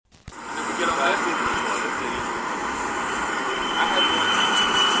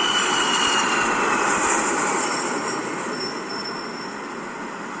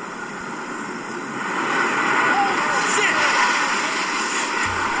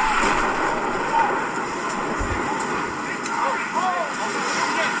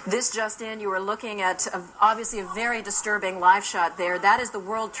This just in, you were looking at obviously a very disturbing live shot there. That is the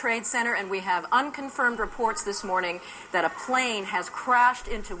World Trade Center, and we have unconfirmed reports this morning that a plane has crashed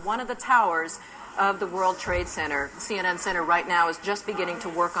into one of the towers of the World Trade Center. CNN Center right now is just beginning to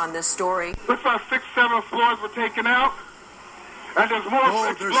work on this story. Looks like 6, 7 floors were taken out. And there's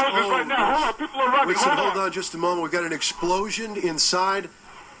more explosions right now. Hold on, people are running. Listen, hold on just a moment. We've got an explosion inside.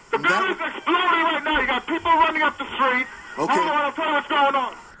 The building's exploding right now. You got people running up the street. Okay. Hold on, I'll tell you what's going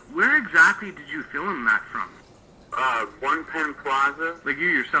on. Where exactly did you film that from? One Penn Plaza. Like you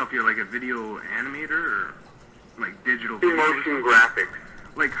yourself, you're like a video animator or like digital motion graphics.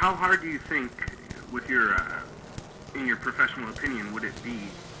 Like how hard do you think, with your, in your professional opinion, would it be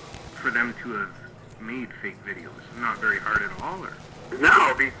for them to have made fake videos? Not very hard at all, or? No,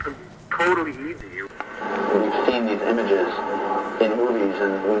 it'd be totally easy. We've seen these images in movies,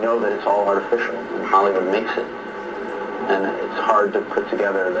 and we know that it's all artificial, and Hollywood makes it. And it's hard to put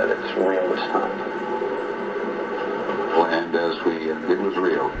together that it's real this time. And it was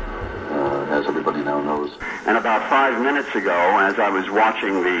real, as everybody now knows. And about 5 minutes ago, as I was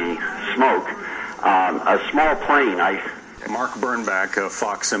watching the smoke, a small plane, Mark Bernbach, a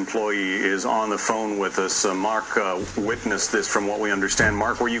Fox employee, is on the phone with us. Mark witnessed this from what we understand.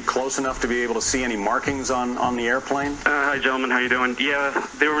 Mark, were you close enough to be able to see any markings on the airplane? Hi, gentlemen. How you doing? Yeah,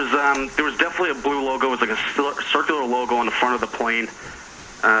 there was definitely a blue logo. It was like a circular logo on the front of the plane,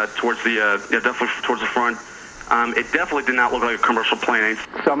 definitely towards the front. It definitely did not look like a commercial plane.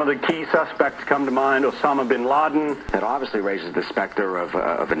 some of the key suspects come to mind. Osama bin Laden. That obviously raises the specter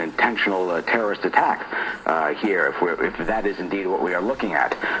of an intentional terrorist attack here, if that is indeed what we are looking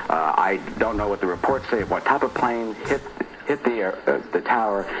at. I don't know what the reports say, what type of plane hit the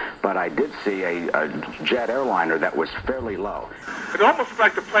tower, but I did see a jet airliner that was fairly low. It almost looked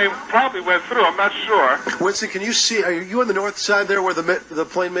like the plane probably went through. I'm not sure. Winston, can you see? Are you on the north side there where the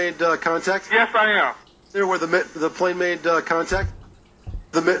plane made contact? Yes, I am. There where the plane made contact?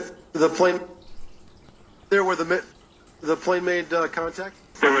 The plane. There where the plane made contact?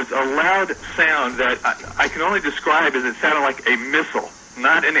 There was a loud sound that I can only describe as it sounded like a missile,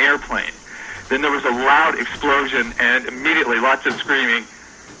 not an airplane. Then there was a loud explosion and immediately lots of screaming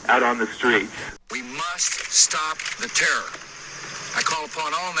out on the streets. We must stop the terror. I call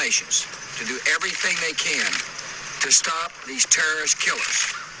upon all nations to do everything they can to stop these terrorist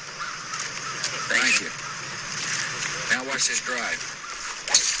killers. Thank you. Now watch this drive.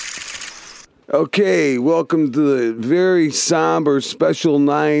 Okay, welcome to the very somber special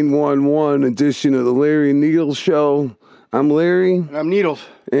 911 edition of the Larry and Needles Show. I'm Larry. And I'm Needles.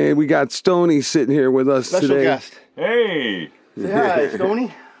 And we got Stoney sitting here with us Special today. Guest. Hey. Say hi,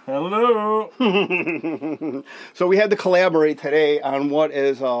 Stoney. Hello. So we had to collaborate today on what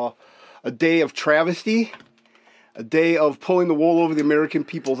is a day of travesty, a day of pulling the wool over the American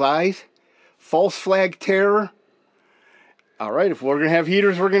people's eyes, false flag terror. All right, if we're going to have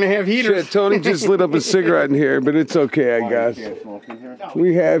heaters, we're going to have heaters. Shit, Tony just lit up a cigarette in here, but it's okay, I guess. You can't smoke in here?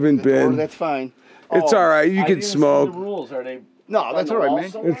 We haven't been. That's fine. It's all right. You I can didn't smoke. See the rules. Are they? No, that's all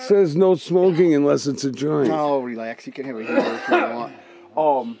right, man. It says no smoking unless it's a joint. Oh, relax. You can have a heater if you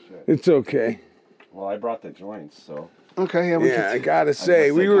want. It's okay. Well, I brought the joints, so. Okay, yeah, I gotta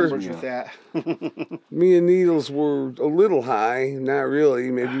say, we were. With that. Me and Needles were a little high, not really.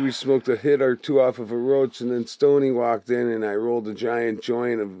 Maybe we smoked a hit or two off of a roach, and then Stoney walked in, and I rolled a giant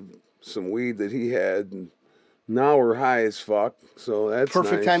joint of some weed that he had. And now we're high as fuck, so that's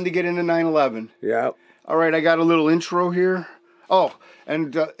perfect nice. time to get into 9/11. Yeah. All right, I got a little intro here. Oh,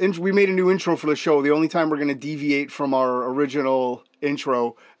 and we made a new intro for the show. The only time we're going to deviate from our original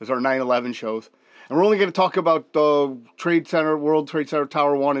intro is our 9/11 shows. And we're only going to talk about the Trade Center, World Trade Center,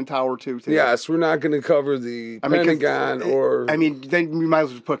 Tower 1 and Tower 2 today. Yes, we're not going to cover the Pentagon or... then we might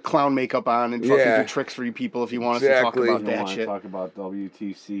as well put clown makeup on and fucking do tricks for you people if you want us to talk about that shit. You want to talk about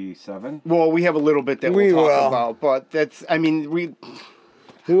WTC 7? Well, we have a little bit that we'll talk about, but that's,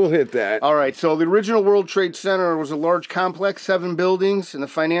 We'll hit that. All right, so the original World Trade Center was a large complex, 7 buildings in the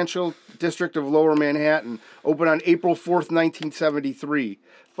financial district of Lower Manhattan, opened on April 4th, 1973.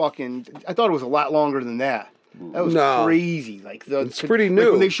 I thought it was a lot longer than that. That was crazy. It's pretty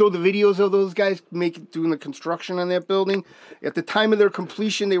new. When they showed the videos of those guys doing the construction on that building, at the time of their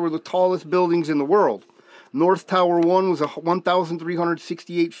completion, they were the tallest buildings in the world. North Tower 1 was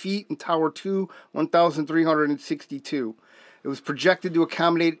 1,368 feet, and Tower 2, 1,362. It was projected to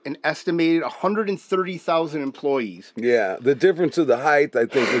accommodate an estimated 130,000 employees. Yeah, the difference of the height, I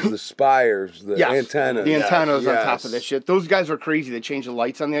think, was the spires, the antennas. The antennas on top of that shit. Those guys are crazy. They change the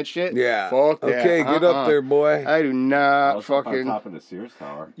lights on that shit. Yeah. Fuck that. Okay, get up there, boy. I do not Up fucking... on top of the Sears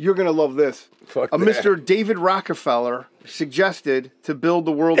Tower. You're going to love this. Fuck that. Mr. David Rockefeller suggested to build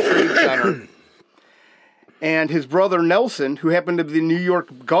the World Trade Center. And his brother Nelson, who happened to be the New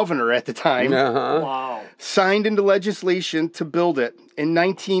York governor at the time, signed into legislation to build it. In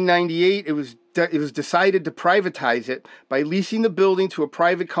 1998, it was decided to privatize it by leasing the building to a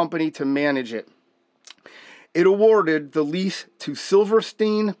private company to manage it. It awarded the lease to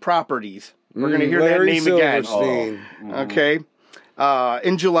Silverstein Properties. We're going to hear Larry that name again. Silverstein. Okay.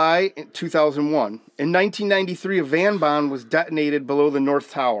 In July 2001. In 1993, a van bomb was detonated below the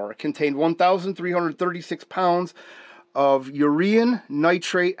North Tower. It contained 1,336 pounds of urea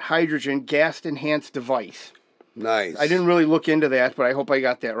nitrate hydrogen gas-enhanced device. Nice. I didn't really look into that, but I hope I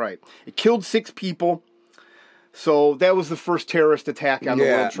got that right. It killed 6 people. So that was the first terrorist attack on the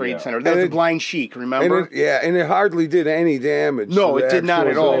World Trade Center. That was the Blind Sheik, remember? And it hardly did any damage. No, to it the did not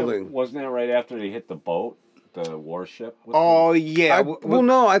actual at all. building. Wasn't that right after they hit the boat? The warship? Oh, yeah. Well,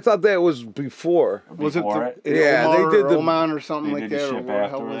 no, I thought that was before. Was it Before the Yeah, Omar they did or the Oman or something they like did the that? Or ship what the hell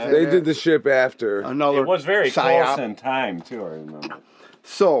after was that? They that? did the ship after. Another It was very psyop. close in time, too, I remember.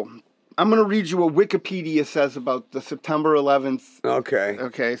 So, I'm going to read you what Wikipedia says about the September 11th. Okay.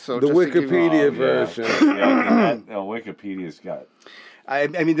 Okay, so The just to give you- Wikipedia version. Wikipedia's got... I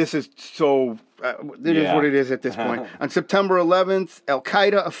mean, this is so... it is what it is at this point. On September 11th,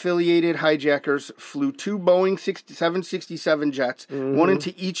 Al-Qaeda-affiliated hijackers flew 2 Boeing 767 jets, one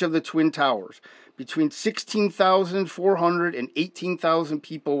into each of the Twin Towers. Between 16,400 and 18,000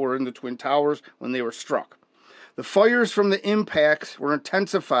 people were in the Twin Towers when they were struck. The fires from the impacts were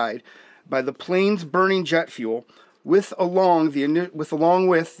intensified by the planes burning jet fuel, along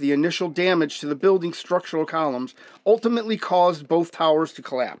with the initial damage to the building's structural columns, ultimately caused both towers to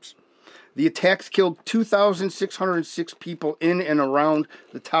collapse. The attacks killed 2,606 people in and around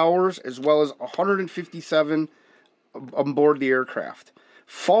the towers, as well as 157 on board the aircraft.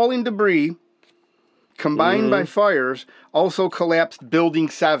 Falling debris, combined by fires, also collapsed Building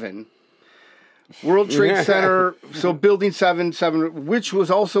 7. World Trade Center, so Building 7, which was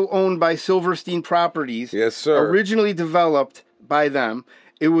also owned by Silverstein Properties. Yes, sir. Originally developed by them.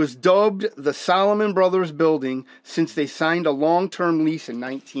 It was dubbed the Solomon Brothers Building since they signed a long-term lease in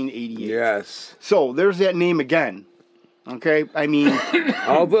 1988. Yes. So, there's that name again. Okay? I mean...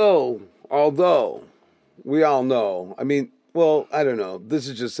 although, we all know, I mean, well, I don't know. This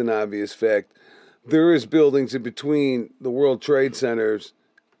is just an obvious fact. There is buildings in between the World Trade Centers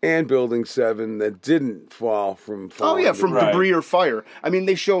and Building 7 that didn't fall from falling. Oh yeah, from debris or fire. I mean,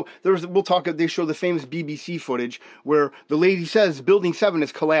 they show they show the famous BBC footage where the lady says Building 7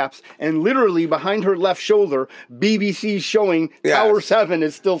 has collapsed, and literally behind her left shoulder, BBC showing Tower 7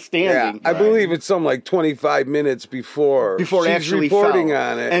 is still standing. Yeah, I believe it's some like 25 minutes before it she's actually reporting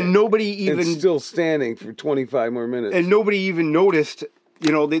fell. on it, and nobody even it's still standing for 25 more minutes, and nobody even noticed.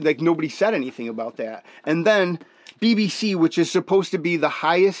 You know, nobody said anything about that, and then BBC, which is supposed to be the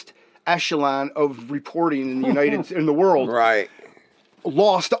highest echelon of reporting in the world, right,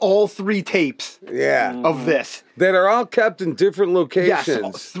 lost all 3 tapes of this. That are all kept in different locations.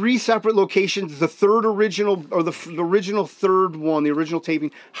 Yes, 3 separate locations. The third original, or the original third one, the original taping,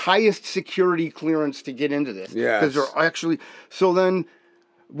 highest security clearance to get into this. Yes. Because they're actually... So then,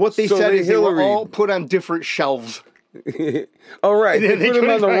 what they said is they were all put on different shelves. Oh, right. They put them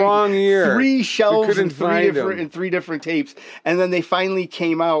on the wrong year. 3 shelves and in 3 different tapes. And then they finally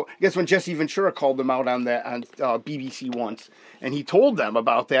came out. I guess when Jesse Ventura called them out on BBC once. And he told them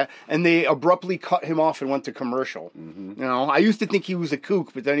about that. And they abruptly cut him off and went to commercial. You know, I used to think he was a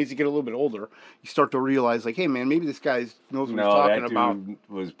kook, but then as you get a little bit older, you start to realize, like, hey, man, maybe this guy knows what he's talking about. No, that dude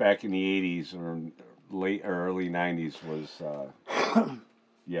was back in the 80s or late or early 90s was,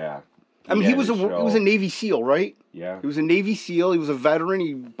 yeah. I mean, he was a Navy SEAL, right? Yeah. He was a Navy SEAL. He was a veteran.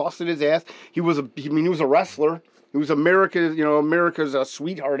 He busted his ass. He was a wrestler. He was America's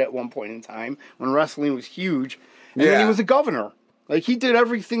sweetheart at one point in time when wrestling was huge. And then he was a governor. Like, he did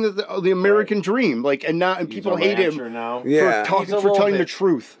everything that the American dream. Like, and people hate him for telling the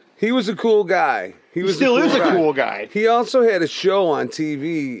truth. He was a cool guy. He still is a cool guy. He also had a show on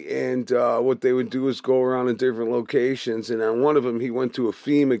TV, and what they would do is go around in different locations. And on one of them, he went to a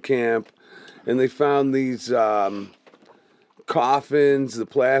FEMA camp, and they found these coffins, the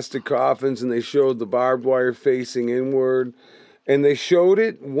plastic coffins, and they showed the barbed wire facing inward. And they showed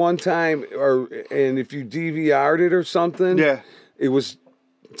it one time, and if you DVR'd it or something, it was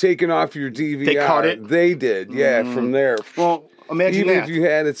taken off your DVR. They cut it? They did, yeah, from there. Well, imagine even that. if you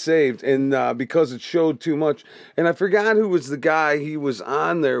had it saved, and because it showed too much. And I forgot who was the guy he was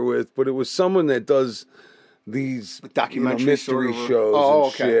on there with, but it was someone that does these documentary mystery sort of shows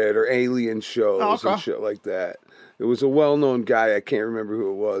and shit, or alien shows and shit like that. It was a well-known guy. I can't remember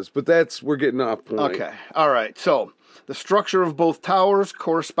who it was, but we're getting off point. Okay, all right. So the structure of both towers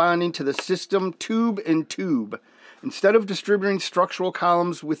corresponding to the system tube and tube. Instead of distributing structural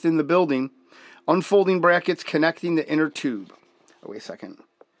columns within the building, unfolding brackets connecting the inner tube. Oh, wait a second.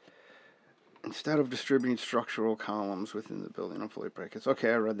 Instead of distributing structural columns within the building, unfolding brackets.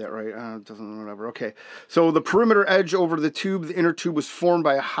 Okay, I read that right. It doesn't, whatever. Okay. So the perimeter edge over the tube, the inner tube, was formed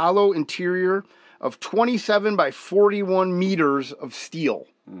by a hollow interior of 27 by 41 meters of steel.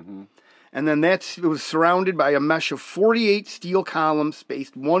 Mm-hmm. And then it was surrounded by a mesh of 48 steel columns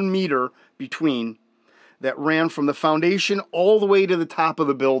spaced 1 meter between, that ran from the foundation all the way to the top of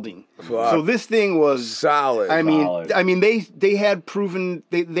the building. Fuck. So this thing was solid. I mean, they had proven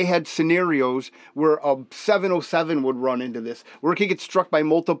they had scenarios where a 707 would run into this, where it could get struck by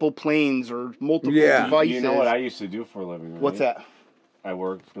multiple planes or multiple devices. You know what I used to do for a living? Right? What's that? I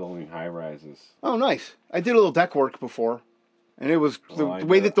worked building high rises. Oh, nice! I did a little deck work before. And it was the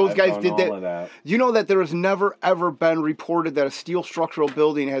way that those guys did that. You know that there has never, ever been reported that a steel structural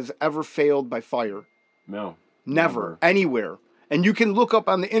building has ever failed by fire. No. Never. Anywhere. And you can look up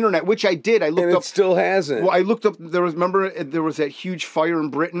on the internet, which I did. I looked up. It still hasn't. Well, I looked up. There was that huge fire in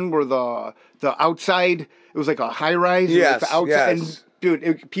Britain where the outside, it was like a high rise. Yes. The outside, and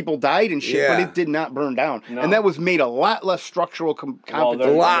dude, people died and shit, but it did not burn down. No. And that was made a lot less structural competence.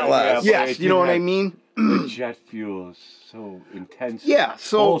 A lot less. Yes, you know what I mean? The jet fuel is so intense. Yeah,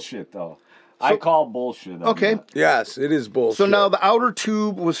 so bullshit though. I call bullshit. Okay. Yes, it is bullshit. So now the outer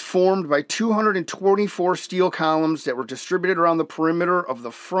tube was formed by 224 steel columns that were distributed around the perimeter of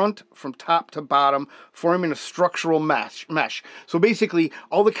the front from top to bottom, forming a structural mesh. So basically,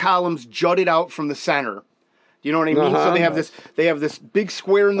 all the columns jutted out from the center. You know what I mean? So they have this big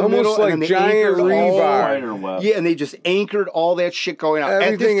square in the middle, like and then they giant rebar. Yeah, and they just anchored all that shit going out.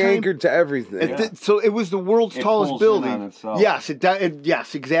 Everything anchored to everything. So it was the world's tallest building. On itself. Yes,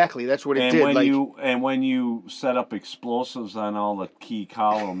 yes, exactly. That's what it did. When you set up explosives on all the key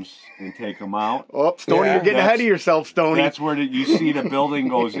columns and take them out. Oh, Stoney, you're getting ahead of yourself, Stoney. That's where you see the building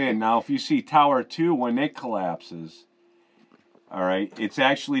goes in. Now, if you see Tower 2 when it collapses. All right, it's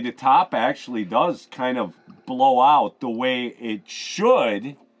actually, the top actually does kind of blow out the way it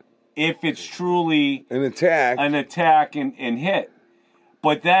should if it's truly an attack and hit.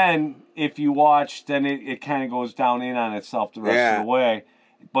 But then if you watch, then it kind of goes down in on itself the rest of the way.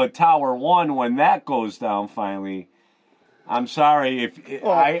 But Tower 1, when that goes down finally, I'm sorry,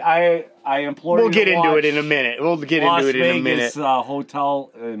 I implore you to watch. We'll get into it in a minute. Las Vegas hotel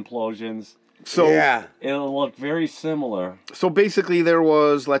implosions. So it'll look very similar. So basically there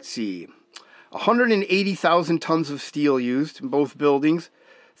was, 180,000 tons of steel used in both buildings,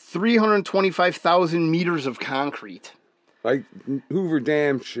 325,000 meters of concrete. Like Hoover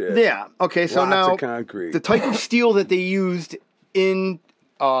Dam shit. Yeah. Okay, so Lots of concrete. The type of steel that they used in,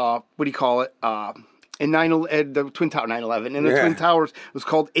 in the Twin Tower 9/11 in the Twin Towers was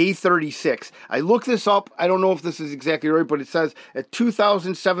called A36. I looked this up. I don't know if this is exactly right, but it says at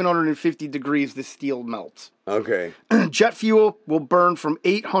 2,750 degrees the steel melts. Okay. Jet fuel will burn from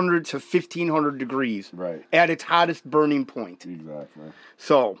 800 to 1,500 degrees. Right. At its hottest burning point. Exactly.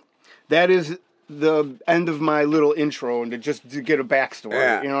 So that is the end of my little intro, and to get a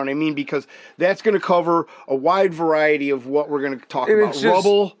backstory. You know what I mean? Because that's going to cover a wide variety of what we're going to talk about.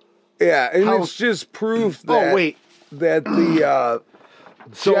 Rubble. Yeah, and it's just proof that that the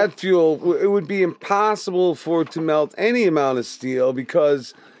jet fuel, it would be impossible for it to melt any amount of steel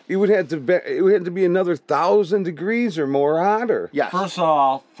because it would have to be another 1,000 degrees or more hotter. Yeah. First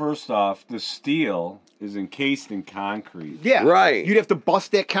off, the steel is encased in concrete. Yeah. Right. You'd have to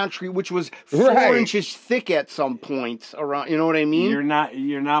bust that concrete, which was 4 inches thick at some points around. You know what I mean? You're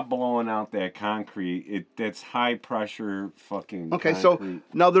not blowing out that concrete. That's high pressure fucking concrete. So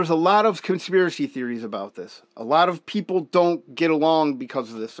now there's a lot of conspiracy theories about this. A lot of people don't get along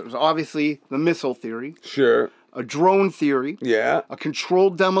because of this. There's obviously the missile theory. Sure. A drone theory. Yeah. A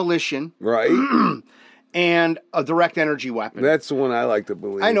controlled demolition. Right. And a direct energy weapon. That's the one I like to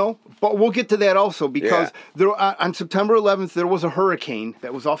believe. I know, but we'll get to that also because there, on September 11th, there was a hurricane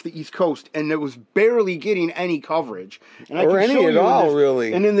that was off the East Coast, and it was barely getting any coverage. And or any at all,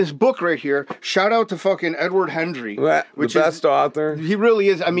 really. And in this book right here, shout out to fucking Edward Hendry. The best author. He really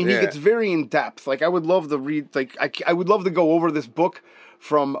is. I mean, he gets very in-depth. Like, I would love to read, I would love to go over this book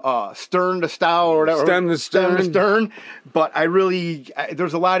from stern to stow or whatever. Stem to stern. But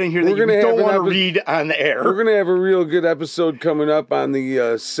there's a lot in here that you don't want to read on the air. We're going to have a real good episode coming up on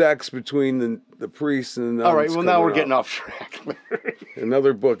the sex between the priests and the nuns. All right, well, now we're getting off track.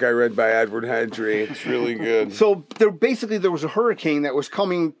 Another book I read by Edward Hendry. It's really good. So there was a hurricane that was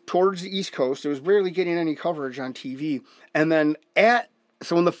coming towards the East Coast. It was barely getting any coverage on TV. And then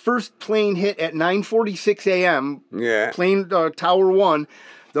when the first plane hit at 9:46 a.m., plane Tower 1,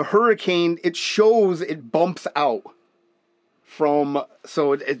 the hurricane, it bumps out from,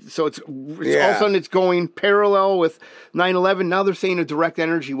 so it's all of a sudden it's going parallel with 9/11. Now they're saying a direct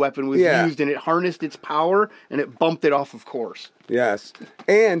energy weapon was used and it harnessed its power and it bumped it off of course. Yes.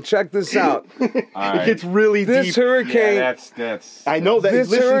 And check this out. It gets really deep. This hurricane. Yeah, that's I know that.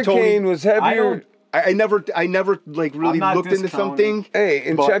 This hurricane was heavier. I never like really looked into something. Hey,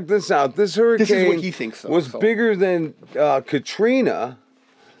 and check this out. This hurricane this is what he thinks was bigger than Katrina,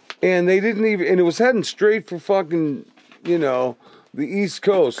 and they didn't even. And it was heading straight for fucking, the East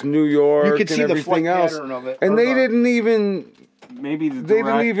Coast, New York, you could see and everything the else. Pattern of it, and they didn't even. Maybe they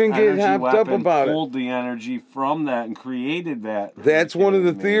didn't even get hopped up about it. Pulled the energy from that and created that. That's one of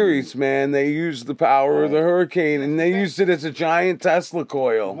the theories, man. They used the power of the hurricane, and they used it as a giant Tesla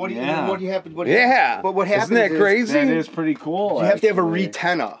coil. What happened? But what happens? Isn't that crazy? That is pretty cool. You have to have a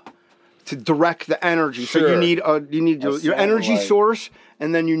retenna to direct the energy. Sure. So you need your energy source,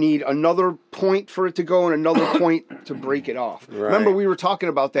 and then you need another point for it to go and another point to break it off. Right. Remember, we were talking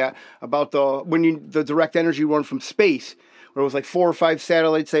about that the direct energy run from space. Where it was like 4 or 5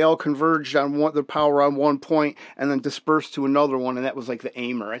 satellites, they all converged on the power on one point and then dispersed to another one, and that was like the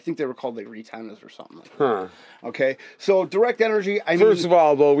aimer. I think they were called like retennas or something like that. Huh. Okay, so direct energy. First of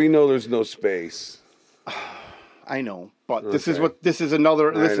all, though, we know there's no space. I know, but this is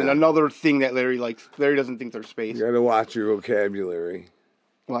another thing that Larry likes. Larry doesn't think there's space. You got to watch your vocabulary.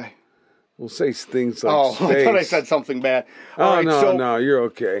 Why? We'll say things like space. I thought I said something bad. No, you're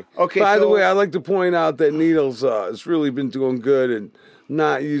okay. Okay. By the way, I'd like to point out that Needles has really been doing good and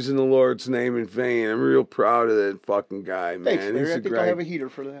not using the Lord's name in vain. I'm real proud of that fucking guy, man. Thanks, Larry. I think I'll have a heater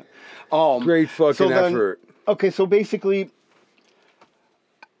for that. Great fucking effort. Okay, so basically,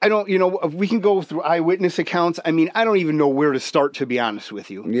 we can go through eyewitness accounts. I mean, I don't even know where to start, to be honest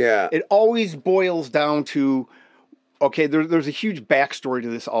with you. Yeah. It always boils down to, okay, there's a huge backstory to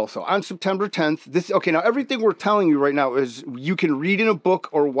this also. On September 10th, now everything we're telling you right now is you can read in a book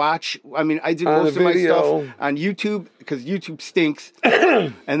or watch. I mean, I did most of my stuff on YouTube because YouTube stinks.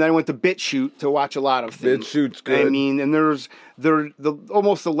 And then I went to BitChute to watch a lot of things. BitChute's good. I mean, and they're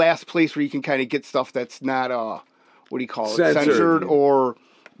almost the last place where you can kind of get stuff that's not, what do you call it? Censored or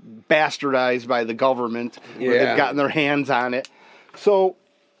bastardized by the government. Where they've gotten their hands on it. So,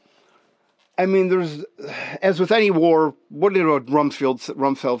 I mean, as with any war, what did Rumsfeld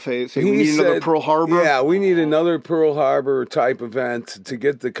say? We need another Pearl Harbor? Yeah, we need another Pearl Harbor type event to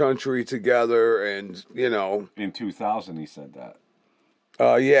get the country together and, In 2000, he said that.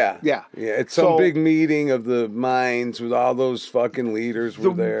 Yeah. It's some big meeting of the minds with all those fucking leaders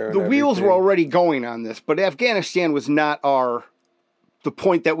were there. The wheels were already going on this, but Afghanistan was not the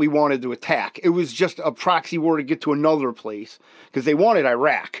point that we wanted to attack. It was just a proxy war to get to another place because they wanted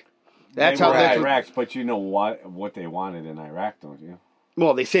Iraq. Iraq, but you know what they wanted in Iraq, don't you?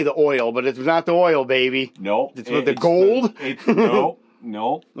 Well, they say the oil, but it's not the oil, baby. Nope. It's the gold?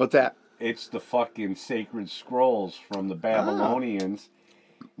 Nope. What's that? It's the fucking sacred scrolls from the Babylonians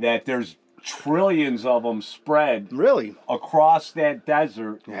that there's trillions of them spread across that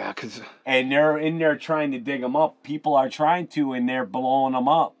desert. Yeah, and they're in there trying to dig them up. People are trying to, and they're blowing them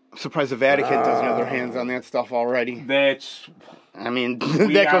up. I'm surprised the Vatican doesn't have their hands on that stuff already. That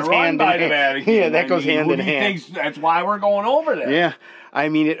goes hand in hand. Yeah, that goes hand in hand. That's why we're going over there. Yeah, I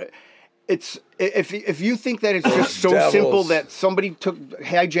mean, it's if you think that it's just so simple that somebody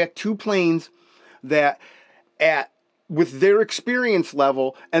hijacked 2 planes that with their experience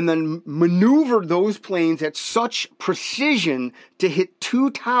level and then maneuvered those planes at such precision to hit 2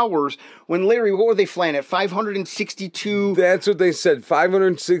 towers when, Larry, what were they flying at? 562? That's what they said,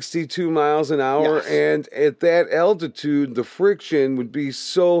 562 miles an hour. Yes. And at that altitude, the friction would be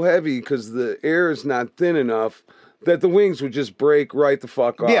so heavy because the air is not thin enough that the wings would just break right the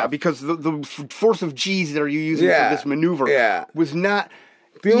fuck off. Yeah, because the force of G's that are you using for this maneuver was not...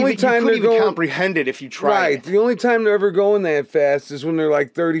 The only time you couldn't even comprehend it if you tried. Right. The only time they're ever going that fast is when they're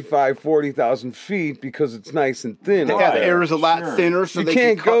like 35, 40,000 feet because it's nice and thin. Yeah, the air is a lot thinner, so you they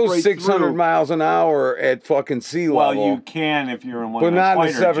can't can go cut right 600 through. miles an hour at fucking sea level. Well, you can if you're in one but of the not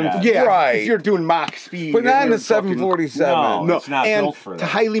in fighter the 7. jets. Yeah, right. if you're doing Mach speed. But not in the 747. No, it's not and built for that. to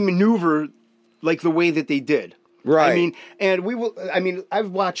highly maneuver like the way that they did. Right. I mean, and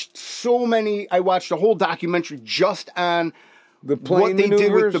I've watched so many. I watched a whole documentary just on the plane what they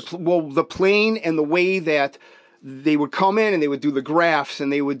maneuvers? did with the plane and the way that they would come in and they would do the graphs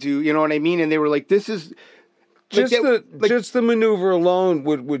and they would do, you know what I mean? And they were like, this is just the maneuver alone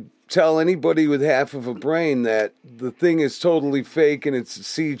would tell anybody with half of a brain that the thing is totally fake and it's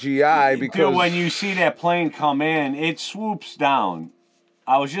CGI because... Dude, when you see that plane come in, it swoops down.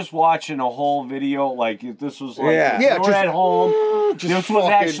 I was just watching a whole video, like, this was like... Yeah, we're at home. just This was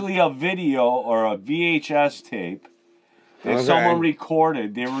actually a video or a VHS tape that someone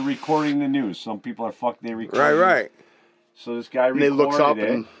recorded. They were recording the news. Some people are fucked. They recorded Right. So this guy recorded looks up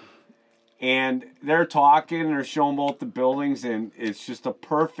it. And they're talking, they're showing both the buildings, and it's just a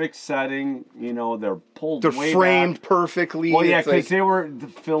perfect setting. You know, they're pulled way framed back. perfectly. Well, yeah, because like, they were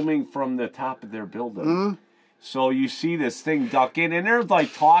filming from the top of their building. Mhm. So you see this thing duck in, and they're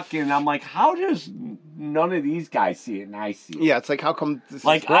like talking, and I'm like, how does none of these guys see it and I see it? yeah, it's like, how come this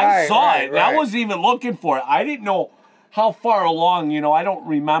Like, is... I saw it, and I wasn't even looking for it. I didn't know how far along, you know, I don't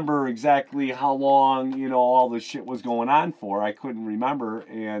remember exactly how long, you know, all this shit was going on for. I couldn't remember,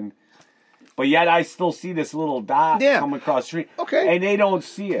 but yet I still see this little dot come across the street. Okay. And they don't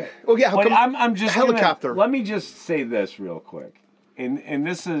see it. Oh, yeah, how but come I'm just helicopter? Let me just say this real quick. And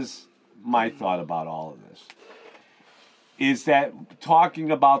this is my thought about all of this. Is that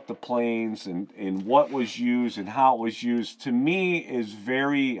talking about the planes and what was used and how it was used, to me, is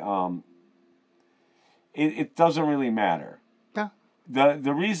very... It doesn't really matter. Yeah.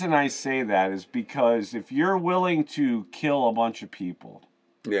 The reason I say that is because if you're willing to kill a bunch of people...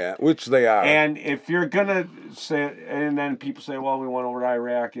 Yeah, which they are. And if you're going to say... And then people say, well, we went over to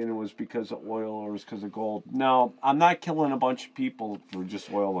Iraq and it was because of oil or it was because of gold. No, I'm not killing a bunch of people for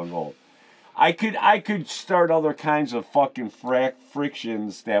just oil and gold. I could start other kinds of fucking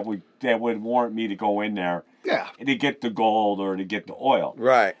frictions that would warrant me to go in there. Yeah. To get the gold or to get the oil.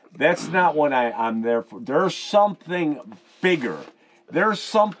 Right. That's not what I'm there for. There's something bigger. There's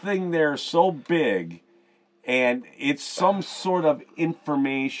something there so big, and it's some sort of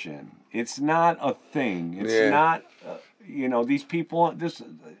information. It's not a thing. It's not, you know, these people,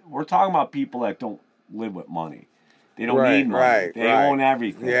 we're talking about people that don't live with money. They don't need money. They own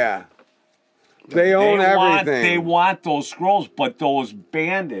everything. Yeah. They own everything. They want those scrolls, but those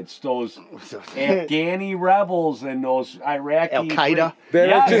bandits, those Afghani rebels, and those Iraqi Al-Qaeda, they're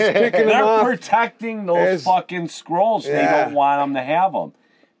just picking them off. They're protecting those fucking scrolls. They don't want them to have them.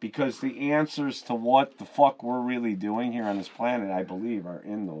 Because the answers to what the fuck we're really doing here on this planet, I believe, are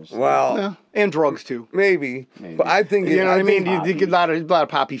in those. Well, and drugs too. Maybe. But I think you know what I mean. You get a lot of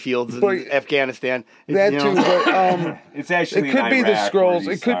poppy fields in Afghanistan. That too, but it's actually it could be the scrolls.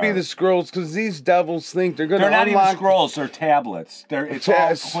 It could be the scrolls because these devils think they're going to unlock. They're not even scrolls. They're tablets. It's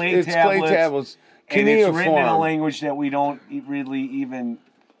all clay tablets. And it's written in a language that we don't really even.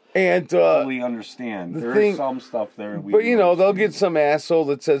 And fully understand. There's some stuff there. But you know, they'll get some asshole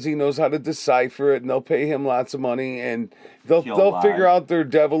that says he knows how to decipher it, and they'll pay him lots of money, and they'll figure out their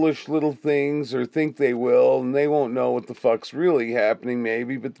devilish little things, or think they will, and they won't know what the fuck's really happening.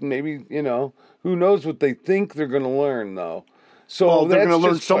 But maybe you know, who knows what they think they're going to learn though. So they're going to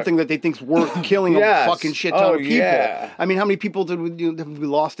learn something that they think's worth killing a fucking shit ton of people. Yeah. I mean, how many people did we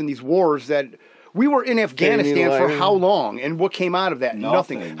lost in these wars that? We were in Afghanistan for how long? And what came out of that?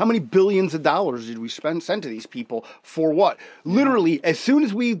 Nothing. How many billions of dollars did we send to these people for what? Literally, as soon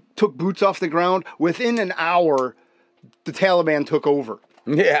as we took boots off the ground, within an hour, the Taliban took over.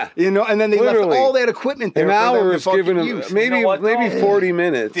 Yeah. You know, and then they left all that equipment there. An hour is giving them maybe 40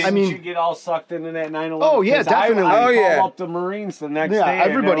 minutes. Didn't you get all sucked into that 9/11? Oh, yeah, definitely. I called up the Marines the next day.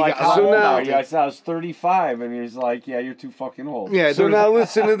 Everybody like, got how old are you? I said I was 35, and he's like, yeah, you're too fucking old. Yeah. So now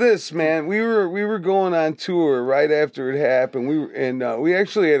listen to this, man. We were going on tour right after it happened. We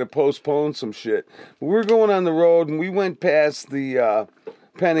actually had to postpone some shit. We were going on the road, and we went past the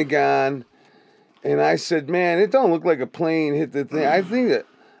Pentagon. And I said, man, it don't look like a plane hit the thing. I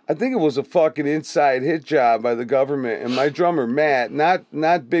think it was a fucking inside hit job by the government. And my drummer, Matt,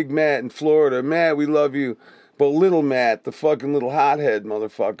 not Big Matt in Florida. Matt, we love you. But little Matt, the fucking little hothead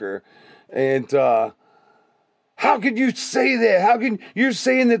motherfucker. And how could you say that? You're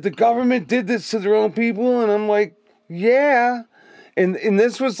saying that the government did this to their own people? And I'm like, yeah. And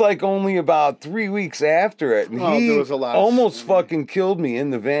this was like only about 3 weeks after it. And he there was a lot almost fucking killed me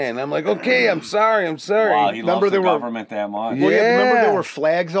in the van. I'm like, okay, I'm sorry. Wow, he loves the government that much. Well, remember there were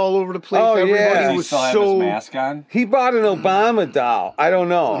flags all over the place? Oh, Everybody yeah. Does he was still have so... his mask on? He bought an Obama doll. I don't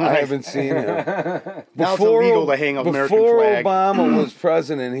know. I haven't seen him. Now it's illegal to hang an American flag. Before Obama was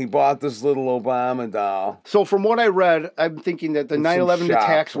president, he bought this little Obama doll. So from what I read, I'm thinking that the In 9/11 some shop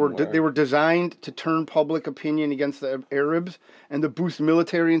attacks somewhere. were designed to turn public opinion against the Arabs and to boost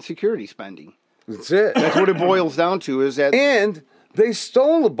military and security spending. That's it. That's what it boils down to. Is that and they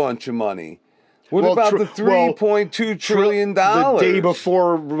stole a bunch of money. What about the $3.2 trillion? The day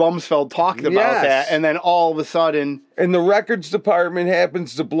before Rumsfeld talked about that, and then all of a sudden... And the records department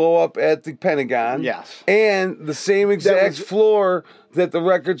happens to blow up at the Pentagon. Yes. And the same exact floor that the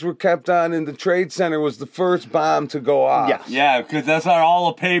records were kept on in the Trade Center was the first bomb to go off. Yes. Yeah, because that's all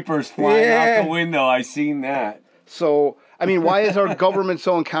the papers flying out the window. I seen that. So, I mean, why is our government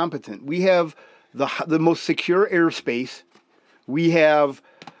so incompetent? We have the most secure airspace. We have...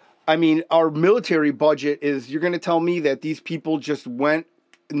 I mean, our military budget is, you're going to tell me that these people just went,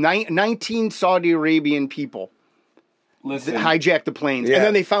 19 Saudi Arabian people hijacked the planes. Yeah. And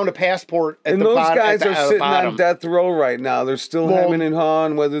then they found a passport at and the bottom. those guys are sitting bottom. on death row right now. They're still hemming and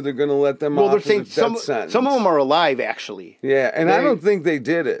hawing whether they're going to let them off They're saying with a death sentence. some of them are alive, actually. Yeah, and I don't think they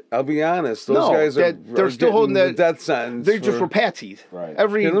did it. I'll be honest. Those guys they're still holding the death sentence. They just were patsies. Right.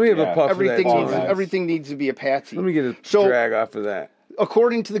 Let me have a puff of that. Everything needs to be a patsy. Let me get a drag off of that.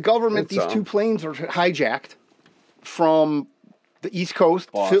 According to the government, That's these two planes were hijacked from the East Coast,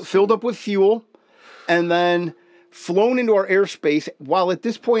 filled up with fuel, and then flown into our airspace, while at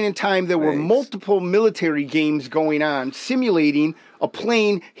this point in time there were multiple military games going on, simulating a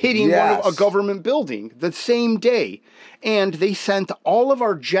plane hitting a government building the same day. And they sent all of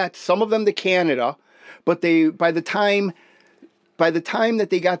our jets, some of them to Canada, but by the time that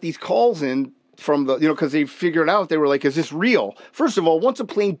they got these calls in, from the, because they figured out, they were like, is this real? First of all, once a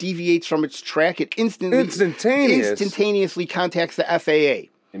plane deviates from its track, it instantaneously contacts the FAA.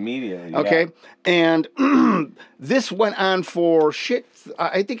 Immediately. Okay. And this went on for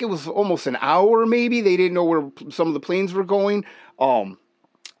I think it was almost an hour, maybe. They didn't know where some of the planes were going.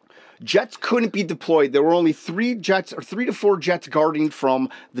 Jets couldn't be deployed. There were only 3 to 4 jets guarding from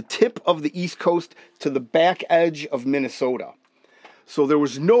the tip of the East Coast to the back edge of Minnesota. So there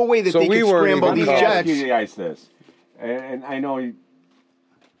was no way that they could scramble these jets. Let me ask you guys this, and I know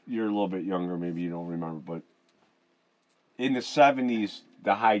you're a little bit younger, maybe you don't remember, but in the 70s,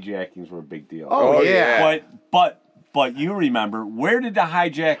 the hijackings were a big deal. Oh yeah. But you remember, where did the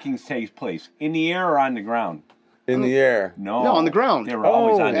hijackings take place? In the air or on the ground? In the air. No, on the ground. They were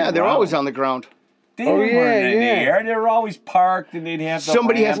always on the ground. Yeah, they were always on the ground. They weren't in the air. They were always parked, and they'd have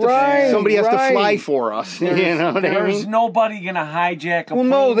somebody has to fly for us. You know what I mean? There's nobody gonna hijack a plane.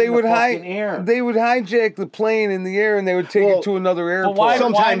 No, they would air. They would hijack the plane in the air, and they would take it to another airport.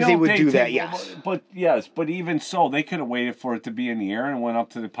 Sometimes they would do that. Yes, but even so, they could have waited for it to be in the air and went up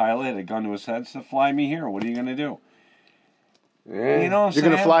to the pilot, had a gun to his head, said, "Fly me here." What are you gonna do? Yeah. You know, you're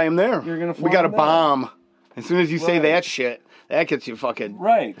gonna fly him there. You're gonna fly. We got a bomb. As soon as you say that shit. That gets you fucking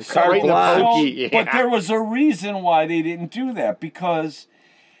right. Right in the pokey. But there was a reason why they didn't do that, because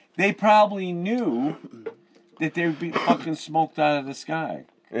they probably knew that they would be fucking smoked out of the sky.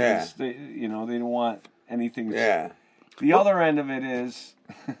 Yeah. They didn't want anything. Yeah. The other end of it is,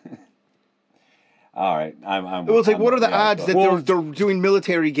 all right. It was like, what are the odds that they're doing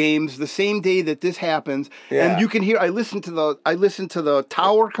military games the same day that this happens? Yeah. And you can hear. I listened to the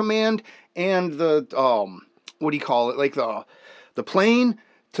tower command and the what do you call it? Like the plane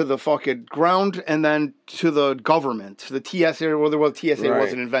to the fucking ground, and then to the government, the TSA. Well, the TSA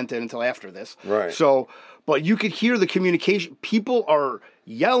wasn't invented until after this. Right. So, but you could hear the communication. People are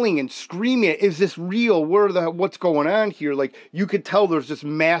yelling and screaming. Is this real? What's going on here? Like, you could tell there's just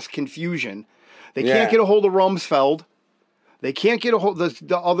mass confusion. They can't get a hold of Rumsfeld. They can't get a hold of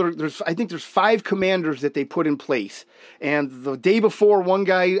the other. I think there's 5 commanders that they put in place. And the day before, one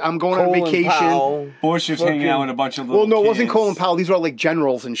guy, I'm going on vacation. Powell, Bush is hanging out with a bunch of little it wasn't kids. Colin Powell. These were all like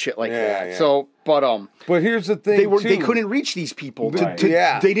generals and shit like that. Yeah. So, but here's the thing, they couldn't reach these people. Right.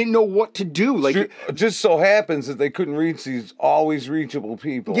 They didn't know what to do. Like, it just so happens that they couldn't reach these always reachable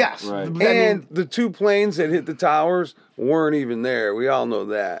people. Yes. Right. And the 2 planes that hit the towers weren't even there. We all know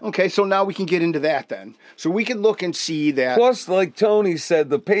that. Okay, so now we can get into that then. So we can look and see that. Plus, like Tony said,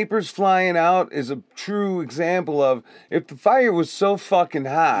 the papers flying out is a true example of, if the fire was so fucking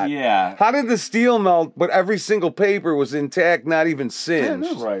hot, how did the steel melt, but every single paper was intact, not even singed?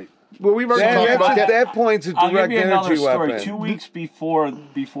 Yeah, no. Right. Well, we've already talked about that. At that point's a I'll direct give you another energy story. weapon. 2 weeks before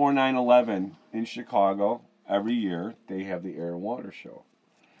 9/11 in Chicago, every year they have the Air and Water Show.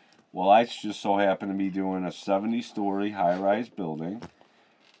 Well, I just so happen to be doing a 70-story high-rise building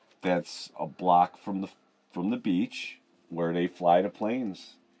that's a block from the beach where they fly the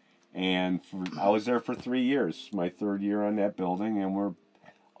planes. And I was there for 3 years, my third year on that building, and we're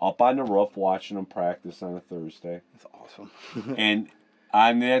up on the roof watching them practice on a Thursday. That's awesome. And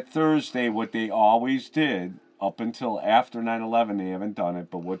on that Thursday, what they always did, up until after 9/11, they haven't done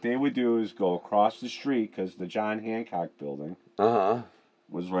it, but what they would do is go across the street, because the John Hancock building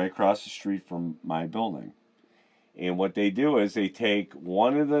was right across the street from my building. And what they do is they take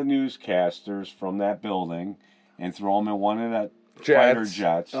one of the newscasters from that building and throw them in one of that fighter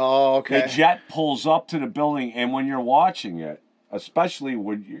jets. Oh, okay. The jet pulls up to the building, and when you're watching it, especially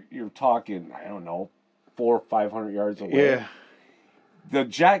when you're talking, I don't know, 400 or 500 yards away. Yeah. The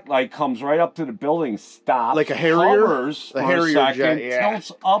jet comes right up to the building, stops, like a Harrier, hovers for a second,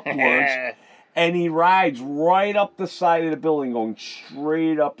 tilts upwards, and he rides right up the side of the building, going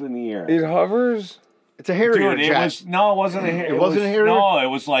straight up in the air. It hovers. It's a Harrier Dude, jet. it wasn't a Harrier. It wasn't a Harrier. No, it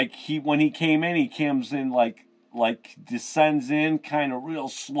was like when he comes in like descends in kind of real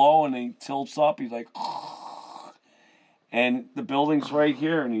slow, and he tilts up. He's like. And the building's right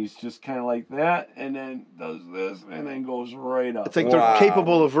here, and he's just kind of like that, and then does this, and then goes right up. It's like they're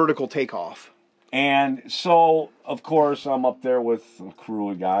capable of vertical takeoff. And so, of course, I'm up there with a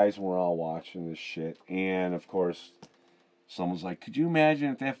crew of guys, and we're all watching this shit. And, of course, someone's like, could you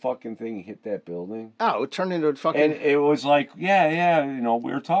imagine if that fucking thing hit that building? Oh, it turned into a fucking... And it was like, yeah,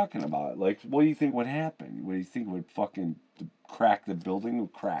 we were talking about it. Like, what do you think would happen? What do you think would fucking... crack the building,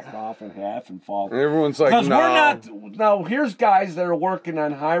 would crack off in half and fall. And everyone's like, because no. we're not. Now, here's guys that are working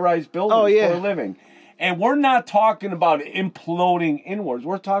on high-rise buildings for a living, and we're not talking about it imploding inwards.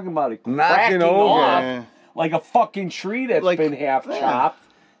 We're talking about it cracking off like a fucking tree that's been half chopped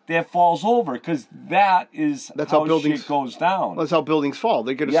that falls over. Because that's how buildings shit goes down. That's how buildings fall.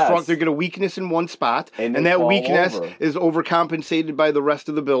 They get a they get a weakness in one spot, and that weakness is overcompensated by the rest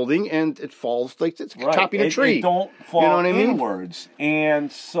of the building, and it falls like it's chopping a tree. It don't fall inwards.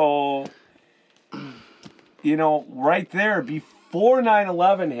 And so, right there, before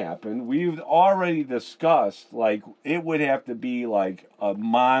 9/11 happened, we've already discussed, like, it would have to be like a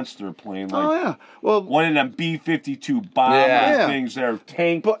monster plane, like one of them B-52 bomber things that are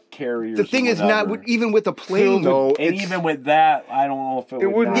tank carriers. The thing is, even with the plane, though, and even with that, I don't know if it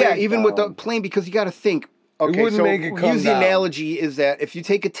would. Even with the plane, because you got to think. Okay, so use the analogy is that if you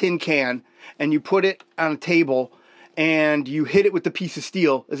take a tin can and you put it on a table and you hit it with the piece of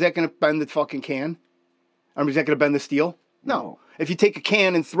steel, is that going to bend the fucking can? I mean, is that going to bend the steel? No. If you take a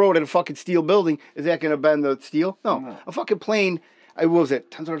can and throw it at a fucking steel building, is that going to bend the steel? No. A fucking plane, what was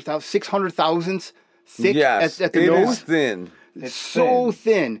it, 600 thousandths thick at the nose? It is thin. It's so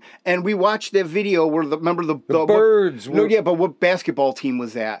thin. And we watched that video where the birds. But what basketball team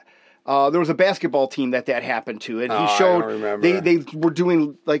was that? There was a basketball team that happened to, and he showed. I don't remember. They were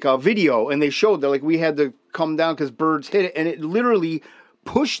doing like a video, and they showed that like we had to come down because birds hit it, and it literally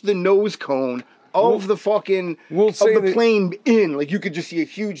pushed the nose cone of the fucking plane in. Like you could just see a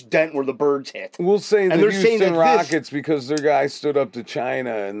huge dent where the birds hit. We'll say the Houston Rockets because their guys stood up to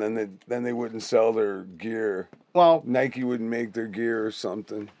China, and then they wouldn't sell their gear. Well, Nike wouldn't make their gear or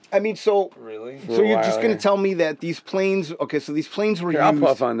something. I mean, so really, so you're just going to tell me that these planes? Okay, so these planes were used. I'll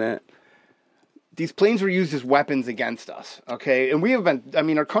puff on that. These planes were used as weapons against us. Okay, and we have been. I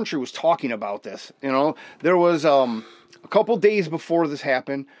mean, our country was talking about this. There was a couple days before this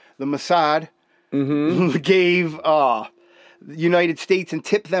happened, the Mossad gave the United States and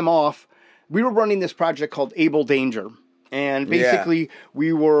tipped them off. We were running this project called Able Danger. And basically,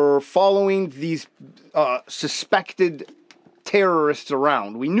 we were following these suspected terrorists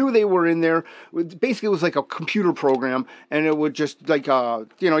around. We knew they were in there. Basically, it was like a computer program, and it would just like,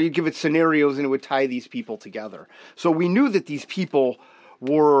 you'd give it scenarios, and it would tie these people together. So we knew that these people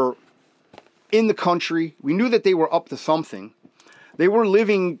were in the country. We knew that they were up to something. They were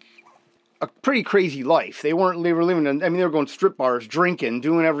living a pretty crazy life. They were living they were going strip bars, drinking,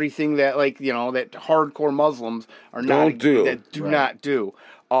 doing everything that that hardcore Muslims are not do not do.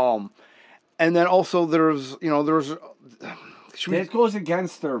 And then also there's it goes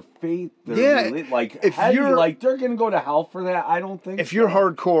against their faith. If you're they're gonna go to hell for that, I don't think. If you're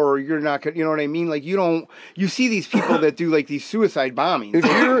hardcore, you're not gonna. You know what I mean? Like you see these people that do like these suicide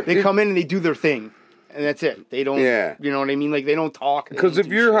bombings. They come in and they do their thing. And that's it. They don't, you know what I mean? Like, they don't talk. Because if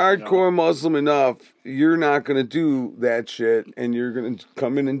you're hardcore Muslim enough, you're not going to do that shit, and you're going to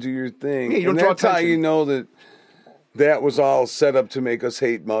come in and do your thing. Yeah, you don't and draw that's how attention. you know that that was all set up to make us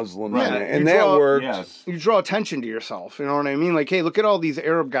hate Muslims, and that worked. Yes. You draw attention to yourself. You know what I mean? Like, hey, look at all these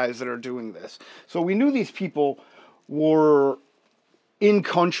Arab guys that are doing this. So we knew these people were in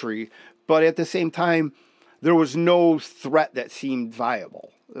country, but at the same time, there was no threat that seemed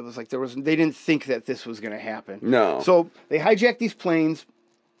viable. It was like they didn't think that this was going to happen. No. So they hijacked these planes,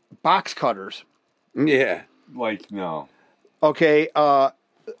 box cutters. Yeah. Like, no. Okay,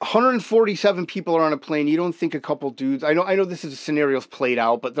 147 people are on a plane. You don't think a couple dudes... I know this is a scenario's played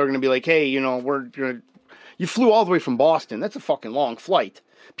out, but they're going to be like, hey, you know, you flew all the way from Boston. That's a fucking long flight.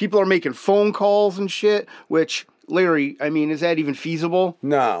 People are making phone calls and shit, which, Larry, I mean, is that even feasible?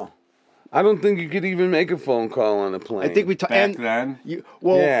 No. I don't think you could even make a phone call on a plane. I think we... Back then?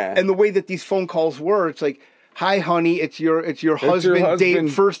 And the way that these phone calls were, it's like, hi, honey, it's your husband,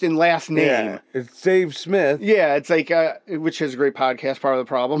 Dave, first and last name. Yeah, it's Dave Smith. Yeah, it's like, which is a great podcast, part of the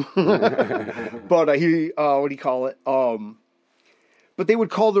problem. But what do you call it? But they would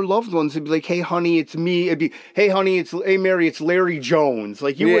call their loved ones and be like, hey, honey, it's me. It'd be, hey, honey, hey, Mary, it's Larry Jones.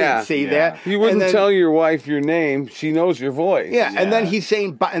 Like, you wouldn't say that. You wouldn't tell your wife your name. She knows your voice. Yeah, and then he's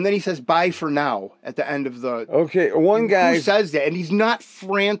saying, and then he says, bye for now at the end of the... Okay, one guy... Who says that? And he's not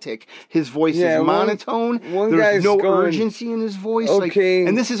frantic. His voice is monotone. One There's guy's no going, urgency in his voice. Okay.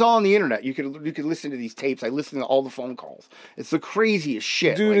 And this is all on the internet. You could listen to these tapes. I listen to all the phone calls. It's the craziest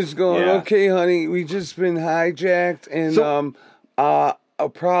shit. Dude is going, okay, honey, we just been hijacked, and I'll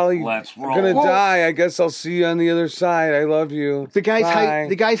probably gonna die. I guess I'll see you on the other side. I love you. The guys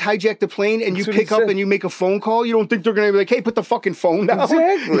hijack the plane, and you pick up and you make a phone call. You don't think they're gonna be like, "Hey, put the fucking phone down."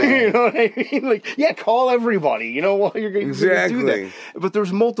 Exactly. You know what I mean? Like, yeah, call everybody. You know what you're gonna do that. But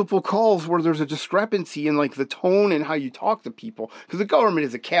there's multiple calls where there's a discrepancy in like the tone and how you talk to people because the government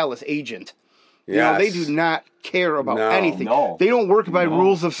is a callous agent. You know, they do not care about anything. No. They don't work by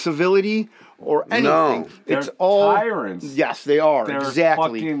rules of civility or anything. It's all tyrants. Yes, they are. They're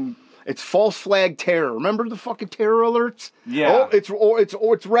exactly. It's false flag terror. Remember the fucking terror alerts? Yeah. Oh,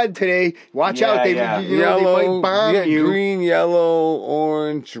 it's red today. Watch out. They might bomb you. Green, yellow,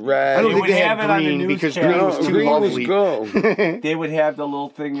 orange, red. I don't think they had green because green was too lovely. They would have the little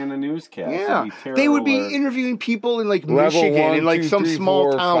thing in the newscast. Yeah. They would be interviewing people in like Michigan in like some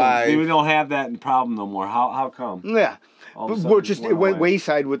small town. They don't have that problem no more. How come? Yeah. It went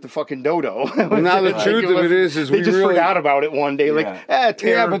wayside with the fucking dodo. Now the truth of it is they just forgot about it one day.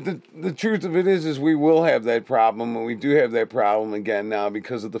 Yeah, but the truth of it is we will have that problem, and we do have that problem again now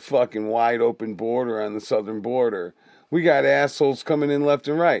because of the fucking wide open border on the southern border. We got assholes coming in left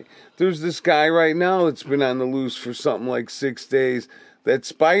and right. There's this guy right now that's been on the loose for something like 6 days. That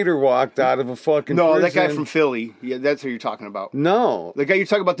spider walked out of a fucking prison. That guy from Philly. Yeah, that's who you're talking about. No. The guy you're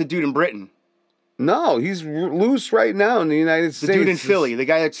talking about, the dude in Britain. No, he's loose right now in the United States. The dude in Philly, the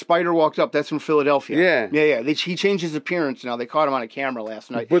guy that spider walked up, that's from Philadelphia. Yeah. He changed his appearance now. They caught him on a camera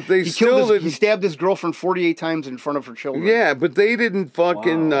last night. But he stabbed his girlfriend 48 times in front of her children. Yeah, but they didn't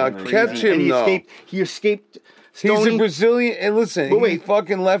fucking catch him, and he escaped. Stoney. He's a Brazilian, and listen, he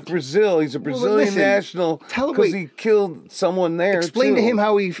fucking left Brazil. He's a Brazilian national because he killed someone there. Explain to him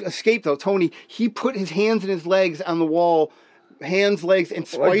how he escaped, though, Tony. He put his hands and his legs on the wall. Hands, legs, and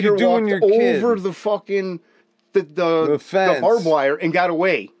spider walked over the fucking the fence, the barbed wire, and got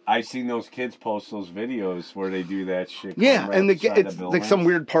away. I've seen those kids post those videos where they do that shit. Yeah, and it's like some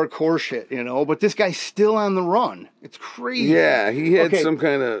weird parkour shit, you know. But this guy's still on the run. It's crazy. Yeah, he had some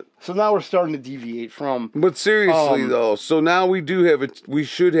kind of. So now we're starting to deviate from. But seriously though, so now we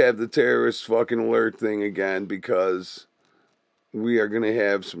should have the terrorist fucking alert thing again because we are gonna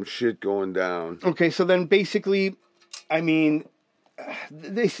have some shit going down. Okay, so then basically, I mean.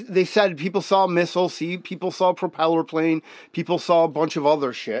 They said people saw missiles, people saw a propeller plane, people saw a bunch of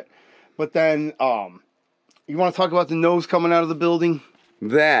other shit. But then, you want to talk about the nose coming out of the building?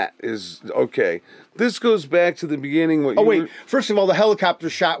 That is, okay. This goes back to the beginning. First of all, the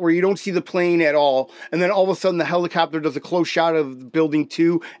helicopter shot where you don't see the plane at all, and then all of a sudden the helicopter does a close shot of building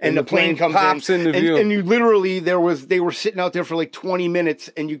 2, and the plane comes pops into view. And you literally, they were sitting out there for like 20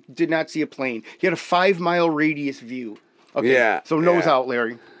 minutes, and you did not see a plane. You had a 5-mile radius view. Okay, so nose out,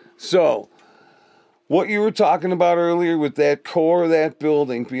 Larry. So, what you were talking about earlier with that core of that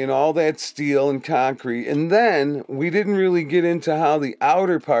building being all that steel and concrete, and then we didn't really get into how the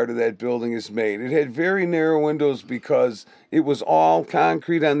outer part of that building is made. It had very narrow windows because it was all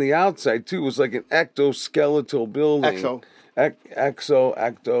concrete on the outside, too. It was like an ectoskeletal building.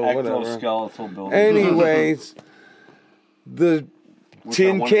 Ectoskeletal building. Anyways, the...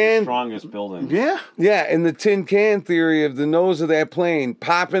 tin can, strongest building. Yeah, and the tin can theory of the nose of that plane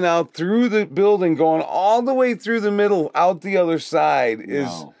popping out through the building, going all the way through the middle, out the other side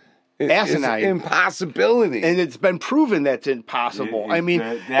is asinine. It's impossibility. And it's been proven that's impossible. I mean,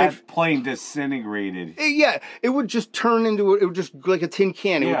 that plane disintegrated. It would just turn into it would just like a tin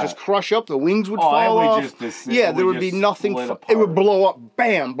can. It would just crush up. The wings would fall off. There would be nothing. It would blow up.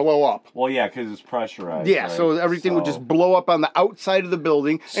 Bam, blow up. Well, yeah, because it's pressurized. Yeah, right? so everything would just blow up on the outside of the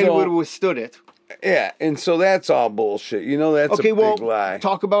building, and it would have withstood it. Yeah, and so that's all bullshit. That's a big lie.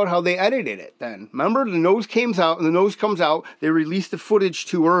 Talk about how they edited it then. Remember, the nose comes out, they released the footage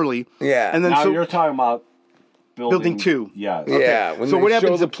too early. Yeah. And then now you're talking about building 2. Yes. Okay. Yeah. So what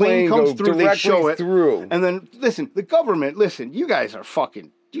happens, the plane comes through, they show it. Through. And then, the government, you guys are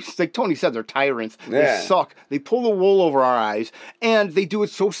fucking... Like Tony said, they're tyrants. They suck. They pull the wool over our eyes, and they do it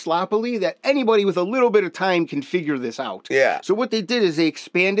so sloppily that anybody with a little bit of time can figure this out. Yeah. So what they did is they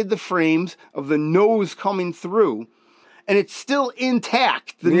expanded the frames of the nose coming through, and it's still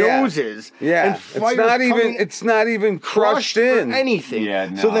intact. The nose is. Yeah. And it's not even crushed in or anything. Yeah.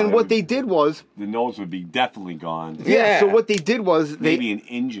 No, so then what they did was the nose would be definitely gone. Yeah. So what they did was maybe an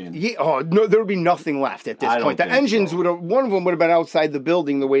engine. Yeah. Oh no, there would be nothing left at this point. The engines would have. One of them would have been outside the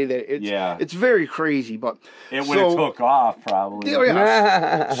building. The way that it's. Yeah. It's very crazy, but it would have took off probably.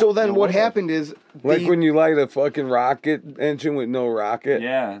 Yeah. So then what happened is like when you light a fucking rocket engine with no rocket.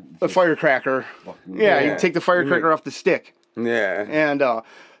 Yeah. A firecracker. Yeah. You take the firecracker off the stick. Yeah. And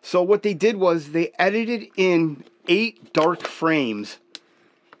so what they did was they edited in 8 dark frames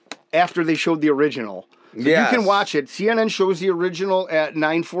after they showed the original. So you can watch it. CNN shows the original at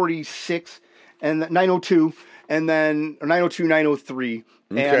 9:46 and 9:02 and then or 9:02, 9:03.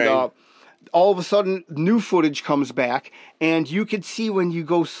 Okay. And all of a sudden new footage comes back and you could see when you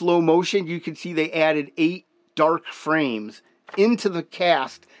go slow motion, you could see they added 8 dark frames into the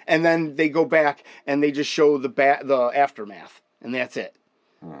cast, and then they go back and they just show the aftermath, and that's it.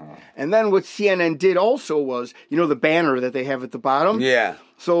 And then what CNN did also was, the banner that they have at the bottom? Yeah.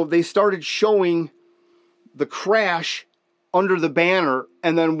 So they started showing the crash under the banner,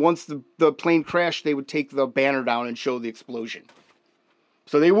 and then once the plane crashed, they would take the banner down and show the explosion.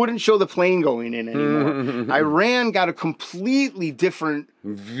 So they wouldn't show the plane going in anymore. Iran got a completely different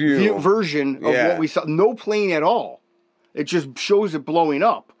version of what we saw. No plane at all. It just shows it blowing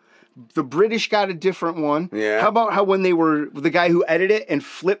up. The British got a different one. Yeah. How about how when they were the guy who edited it and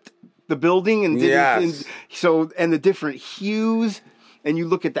flipped the building and did it, and the different hues, and you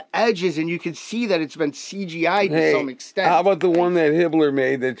look at the edges and you can see that it's been CGI'd to some extent. How about the one that Hibbler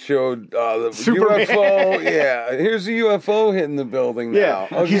made that showed the Superman. UFO? Yeah, here's a UFO hitting the building now.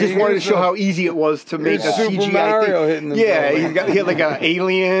 Yeah, okay, he just wanted to show how easy it was to make a Super CGI Mario thing. hitting the building. He had like an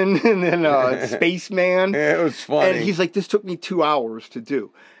alien and then a spaceman. Yeah, it was funny. And he's like, this took me 2 hours to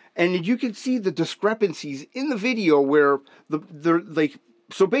do. And you can see the discrepancies in the video where they're like.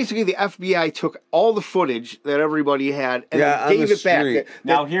 So basically, the FBI took all the footage that everybody had and gave it back.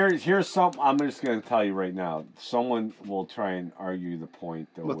 Now, here's something I'm just going to tell you right now. Someone will try and argue the point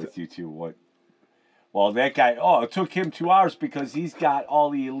though with you two. Well, that guy. Oh, it took him 2 hours because he's got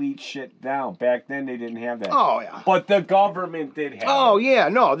all the elite shit down. Back then, they didn't have that. Oh yeah. But the government did have. Oh yeah,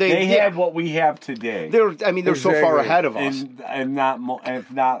 no, they had what we have today. They're so far ahead of us, and not if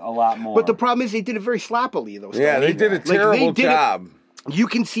not a lot more. But the problem is they did it very sloppily, though. Yeah, they did a terrible job. You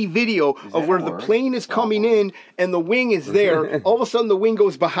can see video of where the plane is coming in and the wing is there. All of a sudden, the wing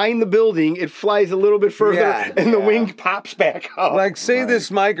goes behind the building. It flies a little bit further, and the wing pops back up. Like, say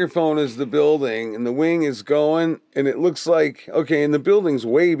this microphone is the building, and the wing is going, and it looks like, okay, and the building's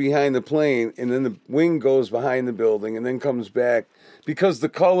way behind the plane, and then the wing goes behind the building and then comes back because the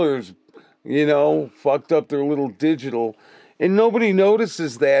colors, fucked up their little digital. And nobody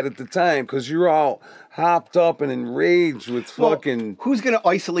notices that at the time because you're all hopped up and enraged with fucking... Who's going to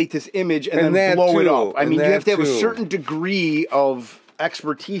isolate this image and then blow it up? I mean, you have to have a certain degree of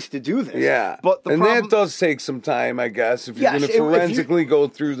expertise to do this. Yeah. But that does take some time, I guess, if you're going to forensically go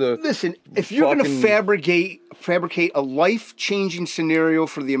through the... Listen, if you're going to fabricate a life-changing scenario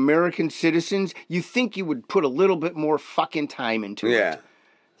for the American citizens, you think you would put a little bit more fucking time into it. Yeah.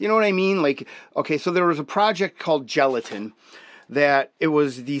 You know what I mean? Like, okay, so there was a project called Gelatin that it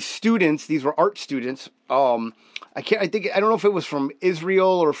was these students, these were art students. I don't know if it was from Israel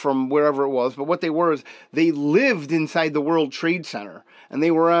or from wherever it was, but what they were is they lived inside the World Trade Center. And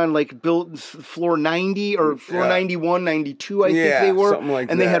they were on built floor 90 or floor 91, 92, I think they were. Something like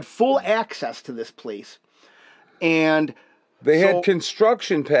that. And they had full access to this place. And they had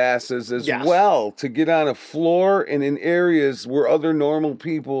construction passes as well to get on a floor and in areas where other normal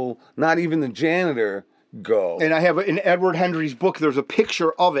people, not even the janitor, go. And I have in Edward Hendry's book, there's a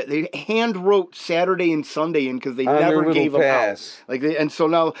picture of it. They hand wrote Saturday and Sunday in because they never gave them out. And so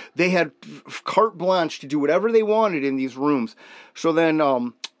now they had carte blanche to do whatever they wanted in these rooms. So then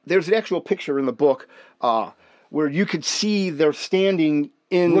there's an actual picture in the book where you could see they're standing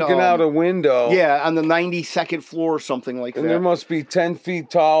in looking out a window. Yeah, on the 92nd floor or something like that. And there must be 10 feet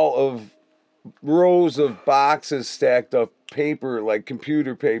tall of rows of boxes stacked up, paper, like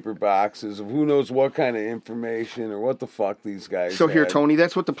computer paper boxes of who knows what kind of information or what the fuck these guys So here, had. Tony,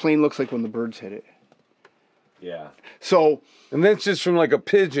 that's what the plane looks like when the birds hit it. Yeah. So... And that's just from like a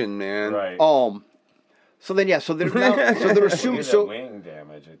pigeon, man. Right. So then, so they're now, so they're assuming, so wing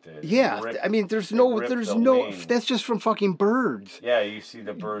damage it did. yeah, I mean, there's no, that's just from fucking birds. Yeah, you see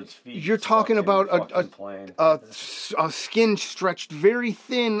the bird's feet. You're talking about a skin stretched very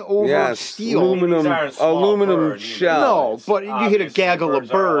thin over steel. Aluminum shell. No, but you hit a gaggle of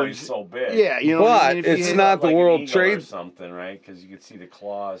birds. So big. Yeah, you know. But it's not the World Trade or something, right? Because you can see the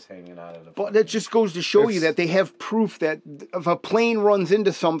claws hanging out of the. But that just goes to show you that they have proof that if a plane runs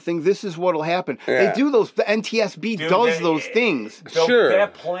into something, this is what'll happen. Yeah. They do those. The NTSB does those things. Sure.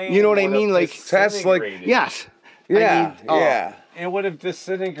 That plane you know what I mean? Like that's like yes. Yeah, I mean, yeah. It would have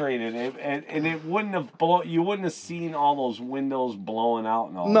disintegrated, and it wouldn't have you wouldn't have seen all those windows blowing out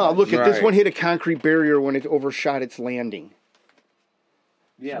and all. No, that. look at this one hit a concrete barrier when it overshot its landing.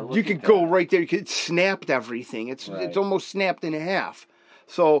 Yeah, you could go right there. It snapped everything. It's almost snapped in half.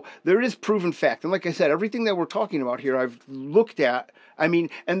 So there is proven fact, and like I said, everything that we're talking about here, I've looked at. I mean,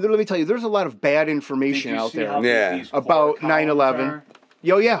 and let me tell you, there's a lot of bad information out there about 9/11.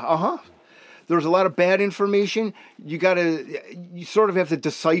 There's a lot of bad information. You sort of have to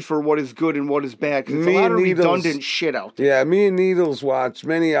decipher what is good and what is bad, because there's a lot of redundant shit out there. Yeah, me and Needles watched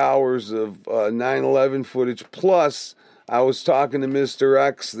many hours of 9/11 footage. Plus, I was talking to Mr.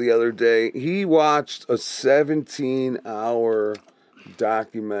 X the other day. He watched a 17-hour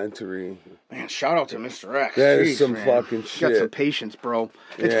documentary. Man, shout out to Mr. X. That is some fucking shit. Got some patience, bro.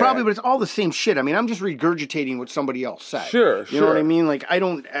 It's probably, but it's all the same shit. I mean, I'm just regurgitating what somebody else said. Sure. You know what I mean? Like, I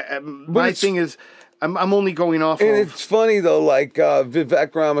don't. My thing is, I'm only going off. And it's funny though, like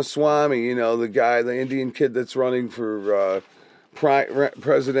Vivek Ramaswamy, you know, the Indian kid that's running for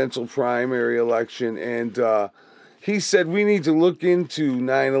presidential primary election, and he said we need to look into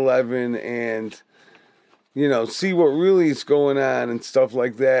 9/11 and, you know, see what really is going on and stuff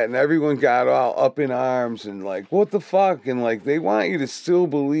like that. And everyone got all up in arms and like, what the fuck? And like, they want you to still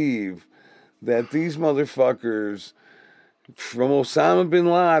believe that these motherfuckers from Osama bin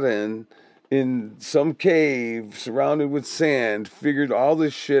Laden in some cave surrounded with sand figured all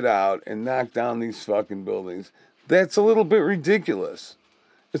this shit out and knocked down these fucking buildings. That's a little bit ridiculous.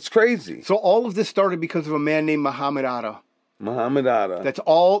 It's crazy. So all of this started because of a man named Muhammad Atta. Muhammad Atta. That's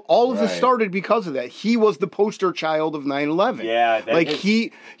all of this started because of that. He was the poster child of 9/11. Yeah, like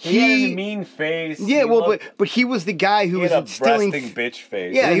he had a mean face. Yeah, but he was the guy who was instilling bitch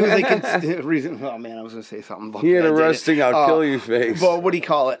face. Yeah, he was like oh man, I was gonna say something. He had a resting I'll kill you face. But what do you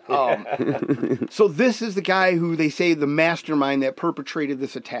call it? So this is the guy who they say the mastermind that perpetrated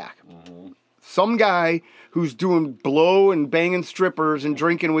this attack. Mm-hmm. Some guy who's doing blow and banging strippers and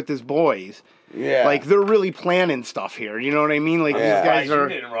drinking with his boys. Yeah. Like, they're really planning stuff here. You know what I mean? Like, these guys are...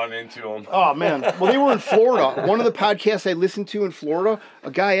 You didn't run into them. Oh, man. Well, they were in Florida. One of the podcasts I listened to in Florida,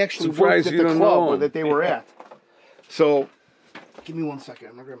 a guy actually worked at the club that they were at. So, give me 1 second.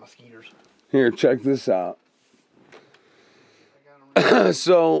 I'm going to grab my skeeters. Here, check this out.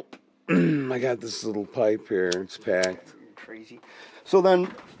 So, I got this little pipe here. It's packed. Crazy. So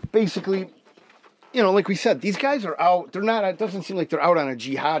then, basically, you know, like we said, these guys are out. They're not... It doesn't seem like they're out on a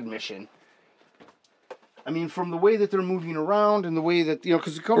jihad mission. I mean, from the way that they're moving around and the way that, you know,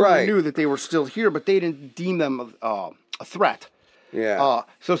 because the government knew that they were still here, but they didn't deem them a threat. Yeah.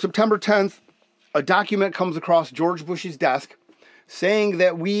 So September 10th, a document comes across George Bush's desk saying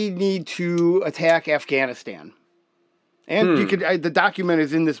that we need to attack Afghanistan. And you could the document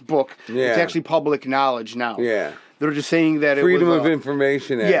is in this book. Yeah. It's actually public knowledge now. Yeah. They're just saying that Freedom it was... of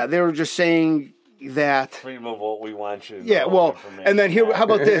Information Act. Yeah, they were just saying... that freedom of what we want you to yeah, well, and then here, how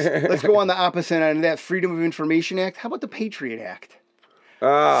about this? Let's go on the opposite end of that Freedom of Information Act. How about the Patriot Act?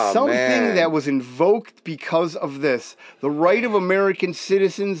 Something that was invoked because of this. The right of American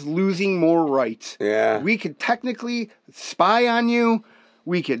citizens losing more rights. Yeah. We could technically spy on you.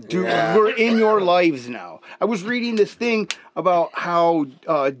 We could do... We're in your lives now. I was reading this thing about how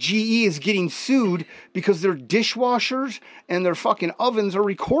GE is getting sued because their dishwashers and their fucking ovens are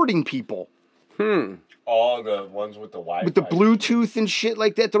recording people. All the ones with the Wi-Fi. With the Bluetooth and shit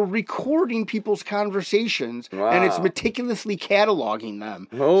like that. They're recording people's conversations. Wow. And it's meticulously cataloging them.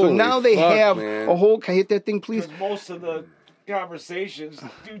 Holy so now they fuck, have man. a whole... Can I hit that thing, please? Because most of the conversations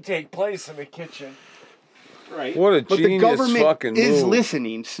do take place in the kitchen. Right. What a but genius the government fucking is move.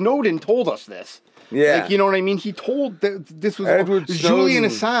 listening. Snowden told us this. Yeah. Like, you know what I mean? He told that this was Edward Julian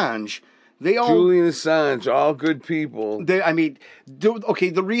Snowden. Assange. Julian Assange, all good people.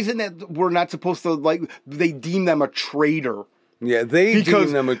 The reason that we're not supposed to, like, they deem them a traitor. Yeah, deem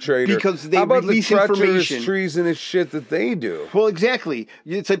them a traitor. Because they How about release the treacherous, information. treasonous shit that they do? Well, exactly.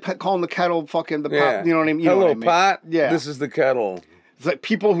 It's like calling the kettle fucking the pot. You know what I mean? Hello, pot. Yeah. This is the kettle. It's like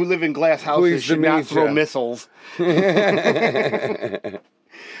people who live in glass houses should not throw missiles.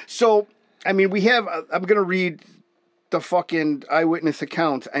 So, I mean, we have... I'm going to read the fucking eyewitness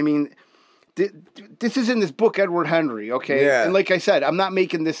accounts. I mean... This is in this book, Edward Henry, okay? Yeah. And like I said, I'm not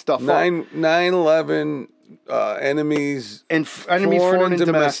making this stuff up. 9/11 enemies, foreign and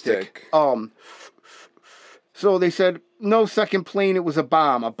domestic. So they said, no second plane, it was a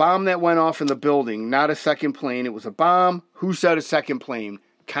bomb. A bomb that went off in the building. Not a second plane, it was a bomb. Who said a second plane?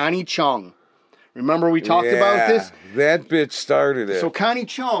 Connie Chung. Remember we talked about this? That bitch started it. So Connie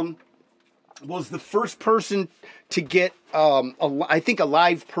Chung was the first person to get, I think, a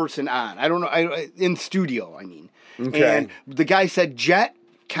live person on. I don't know, in studio, I mean. Okay. And the guy said jet,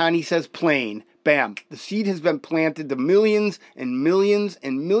 Connie says plane. Bam. The seed has been planted to millions and millions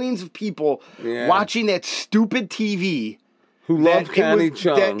and millions of people watching that stupid TV. Who love Connie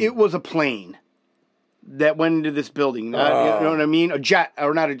Chung. That it was a plane that went into this building. You know what I mean? A jet,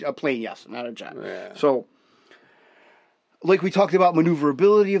 or not a plane, yes, not a jet. Yeah. So... like we talked about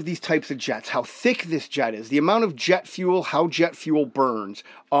maneuverability of these types of jets, how thick this jet is, the amount of jet fuel, how jet fuel burns.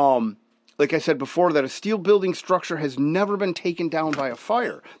 Like I said before, that a steel building structure has never been taken down by a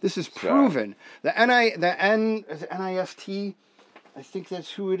fire. This is proven. The NIST, I think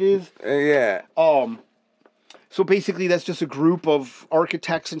that's who it is. Yeah. So basically, that's just a group of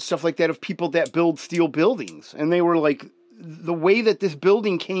architects and stuff like that, of people that build steel buildings. And they were like, the way that this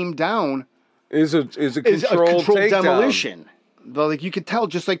building came down is a controlled demolition. But like you could tell,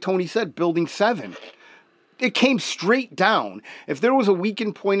 just like Tony said, Building 7. It came straight down. If there was a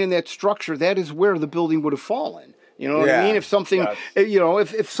weakened point in that structure, that is where the building would have fallen. You know what I mean? If something,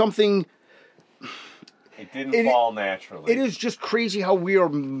 if something... It didn't fall naturally. It is just crazy how we are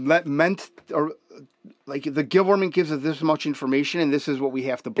meant, or like the government gives us this much information, and this is what we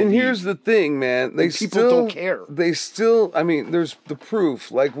have to believe. And here's the thing, man. People don't care. They still, I mean, there's the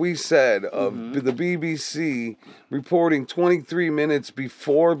proof, like we said, of the BBC reporting 23 minutes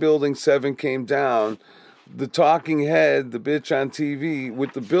before Building 7 came down, the talking head, the bitch on TV,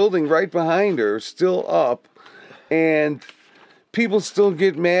 with the building right behind her, still up, and people still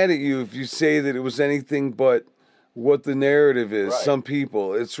get mad at you if you say that it was anything but what the narrative is. Right. Some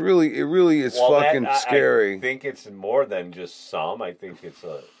people, it really is fucking scary. I think it's more than just some. I think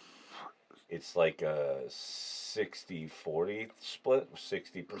it's like a 60-40 split.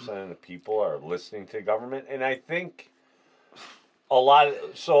 60% of the people are listening to government, and I think a lot of,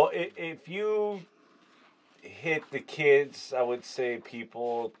 so if you hit the kids, I would say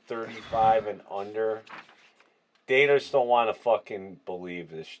people 35 and under, they just don't want to fucking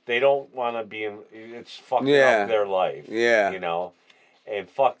believe this. They don't want to be in... It's fucking up their life. Yeah. You know? And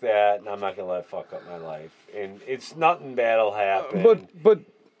fuck that, and I'm not going to let it fuck up my life. And it's nothing bad will happen. But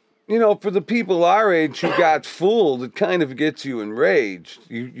you know, for the people our age who got fooled, it kind of gets you enraged.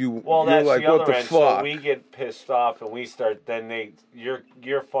 You're that's like, the other what the end. fuck? So we get pissed off, and we start... Then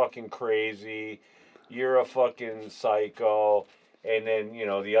you're fucking crazy. You're a fucking psycho. And then, you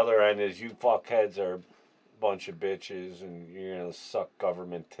know, the other end is you fuckheads are... bunch of bitches, and you're gonna suck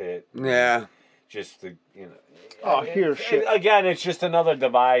government tit. Yeah. Just to, you know. Oh, shit. Again, it's just another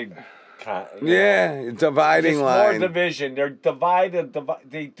divide. Dividing line. More division. They're divided.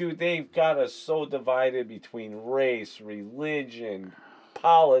 They've got us so divided between race, religion,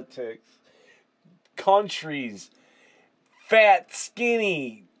 politics, countries, fat,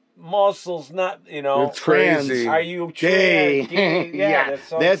 skinny, muscles, not, you know. It's crazy. Are you gay? Yeah,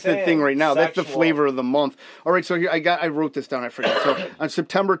 that's the thing right now. Sexual. That's the flavor of the month. All right, so here I wrote this down. I forgot. So on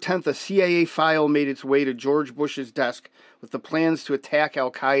September 10th, a CIA file made its way to George Bush's desk with the plans to attack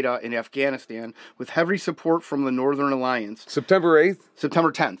Al Qaeda in Afghanistan with heavy support from the Northern Alliance. September 8th?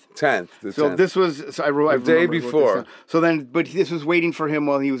 September 10th. 10th. This was, so I wrote the day before. So then, but this was waiting for him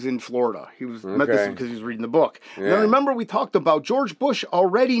while he was in Florida. He was met this because he was reading the book. Yeah. Now remember, we talked about George Bush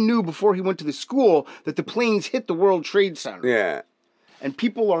already knew before he went to the school that the planes hit the World Trade Center. Yeah. And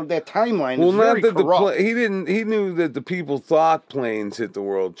people are, that timeline is very corrupt. He knew that the people thought planes hit the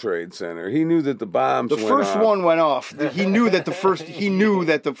World Trade Center. He knew that the bombs went off. The first one went off. He knew that the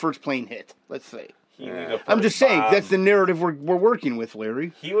first plane hit, let's say. I'm just saying, that's the narrative we're working with,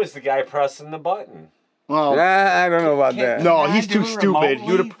 Larry. He was the guy pressing the button. Well, I don't know about that. No, he's too stupid.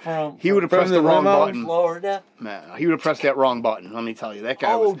 He would have pressed the wrong button. Florida. Man, he would have pressed that wrong button. Let me tell you, that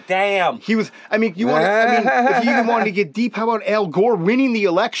guy. Oh, damn. He was. I mean, if you even wanted to get deep, how about Al Gore winning the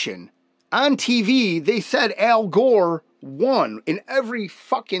election on TV? They said Al Gore won in every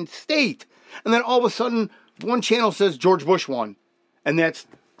fucking state, and then all of a sudden, one channel says George Bush won, and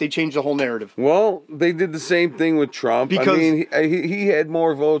they changed the whole narrative. Well, they did the same thing with Trump. Because I mean, he had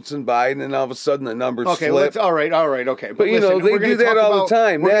more votes than Biden, and all of a sudden the numbers flipped. All right, okay. But listen, they do that all the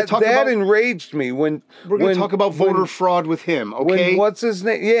time. That enraged me when we're going to talk about voter fraud with him. Okay, what's his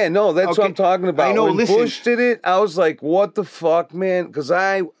name? Yeah, no, that's what I'm talking about. I know. When Bush did it, I was like, "What the fuck, man?" Because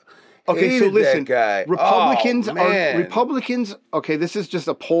I hated that guy. Republicans. Okay, this is just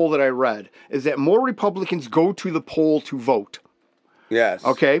a poll that I read. Is that more Republicans go to the poll to vote? Yes.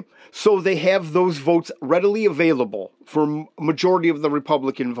 Okay. So they have those votes readily available for majority of the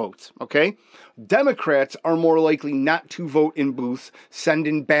Republican votes. Okay. Democrats are more likely not to vote in booths, send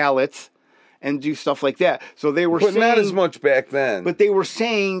in ballots, and do stuff like that. So they were but not as much back then. But they were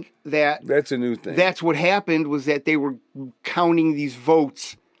saying that that's a new thing. That's what happened, was that they were counting these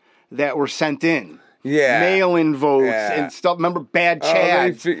votes that were sent in. Yeah. Mail-in votes and stuff. Remember Bad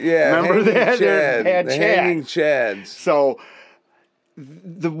Chads? Remember that? Bad hanging Chads. So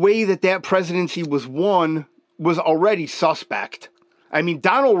the way that presidency was won was already suspect. I mean,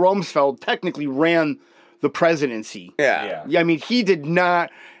 Donald Rumsfeld technically ran the presidency. Yeah. I mean, he did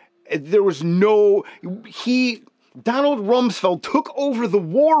not. There was no. Donald Rumsfeld took over the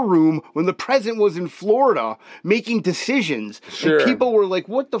war room when the president was in Florida making decisions. Sure. And people were like,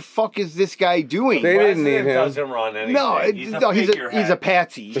 what the fuck is this guy doing? They didn't need him. Doesn't run anything. No, he's a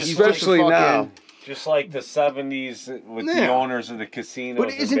patsy. Especially now. Just like the 70s with the owners of the casinos.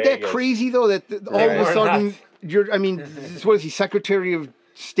 But isn't that crazy, though, that all of a sudden, what is he, Secretary of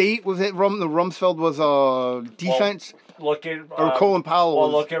State? Was it the Rumsfeld was defense? Look at Colin Powell.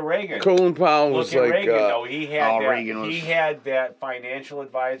 Well, look at Reagan. Colin Powell was look at like Reagan. No, he had he had that financial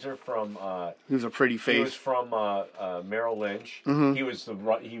advisor from. He was a pretty face. He was from Merrill Lynch.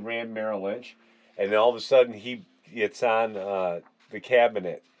 Mm-hmm. He ran Merrill Lynch, and then all of a sudden he gets on the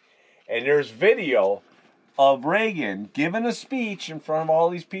cabinet, and there's video of Reagan giving a speech in front of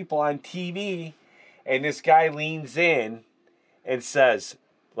all these people on TV, and this guy leans in and says,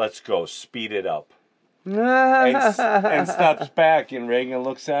 "Let's go, speed it up." and steps back, and Reagan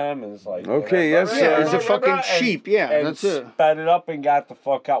looks at him and is like, "Okay, yes, sir." He's a fucking sheep. And that's it. Sped it up and got the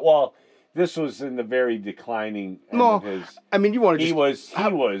fuck out. Well, this was in the very declining end of his. I mean, you want to he was.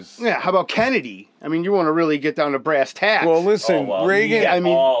 Yeah. How about Kennedy? I mean, you want to really get down to brass tacks. Well, listen, Reagan. I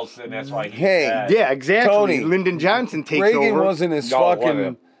mean, balls, and that's why he's bad. Yeah, exactly. Tony, Lyndon Johnson takes Reagan over. wasn't as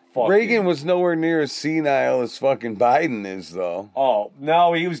Reagan was nowhere near as senile as fucking Biden is, though. Oh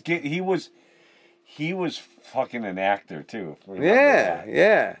no, he was fucking an actor too. Yeah.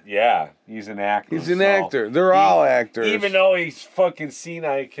 He's an actor. He's an actor. They're all actors. Even though he's fucking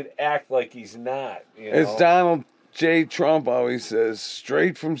senile, he could act like he's not. As Donald J. Trump always says,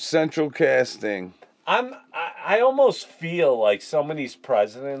 straight from central casting. I almost feel like some of these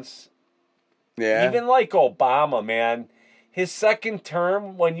presidents, even like Obama, man, his second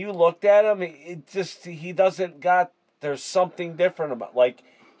term, when you looked at him, he doesn't got. There's something different about, like,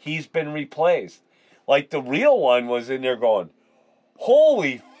 he's been replaced. Like, the real one was in there going,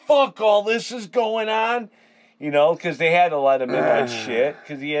 holy fuck, all this is going on? Because they had to let him in on shit,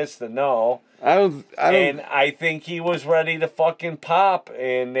 because he has to know. And I think he was ready to fucking pop,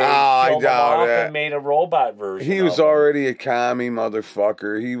 and they killed him off and made a robot version. He was already a commie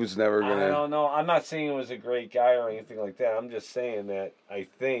motherfucker. He was never going to... I don't know. I'm not saying he was a great guy or anything like that. I'm just saying that I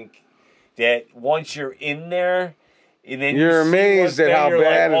think that once you're in there... And then you're amazed at how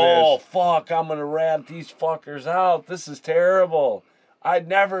bad it is. Oh, fuck, I'm going to rat these fuckers out. This is terrible. I'd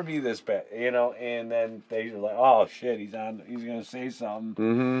never be this bad, and then they're like, oh, shit, he's going to say something.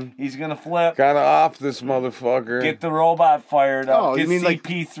 Mm-hmm. He's going to flip. Kind of off this motherfucker. Get the robot fired up. Oh, Get you mean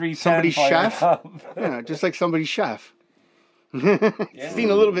CP310 like somebody's chef? Up. Yeah, just like somebody's chef. Seen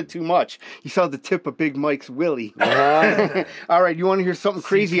a little bit too much. You saw the tip of Big Mike's willy. All right, you want to hear something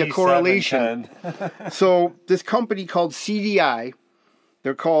crazy? A correlation. So this company called CDI,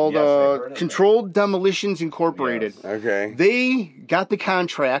 they're called Controlled Demolitions Incorporated. Yes. Okay. They got the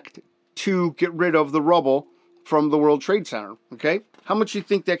contract to get rid of the rubble from the World Trade Center. Okay, how much do you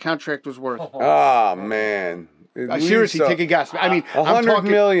think that contract was worth? Oh man. Seriously, take a guess. I mean, $100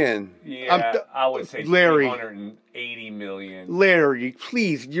 million. Yeah, I would say Larry. $380 million. Larry,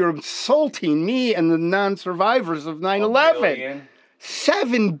 please, you're insulting me and the non-survivors of 9/11.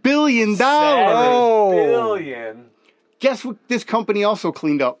 $7 billion. $7 billion. Guess what this company also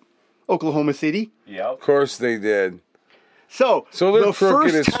cleaned up? Oklahoma City. Yep. Of course they did. So they're the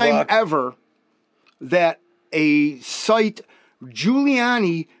crooked first as time fuck. ever that a site,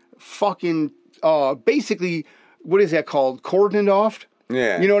 Giuliani fucking, basically, what is that called? Cordoned off?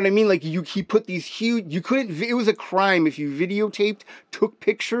 Yeah. You know what I mean? Like, he put these huge, you couldn't, it was a crime if you videotaped, took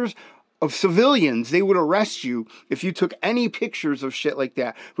pictures of civilians. They would arrest you if you took any pictures of shit like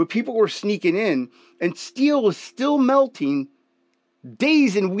that. But people were sneaking in, and steel was still melting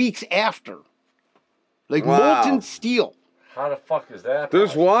days and weeks after. Like, Wow. molten steel. How the fuck is that?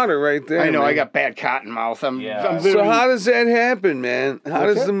 There's water right there. I know, man. I got bad cotton mouth. I'm So literally how does that happen, man? How What's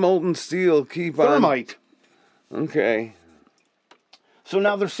does that? the molten steel keep thermite. on? Okay. So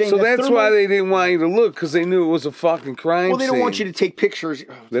now they're saying So that that's thermite, why they didn't want you to look, because they knew it was a fucking crime well, they don't want scene you to take pictures.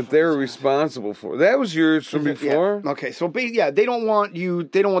 that they're responsible for. That was yours from before? Yeah. Okay, so they don't want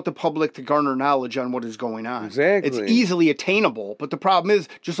the public to garner knowledge on what is going on. Exactly. It's easily attainable, but the problem is,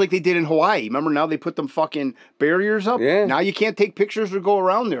 just like they did in Hawaii, remember now they put them fucking barriers up? Yeah. Now you can't take pictures or go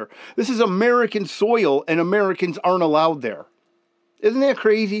around there. This is American soil, and Americans aren't allowed there. Isn't that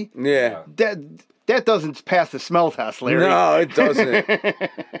crazy? Yeah. That doesn't pass the smell test, Larry. No, it doesn't.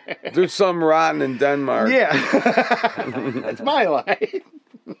 There's some rotten in Denmark. Yeah. That's my lie.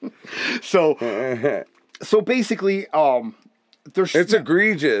 So basically, there's It's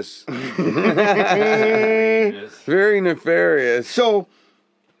egregious. Very nefarious. So,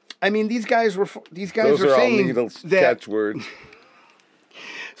 I mean, these guys Those are are all saying needles that. catchwords.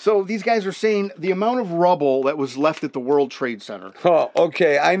 So these guys are saying the amount of rubble that was left at the World Trade Center. Oh,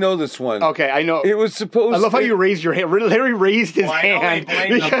 okay. I know this one. Okay, I know. It was supposed. I love how you raised your hand. Larry raised his hand.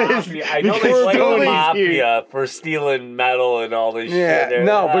 I know they blame the mafia for stealing metal and all this Yeah, shit.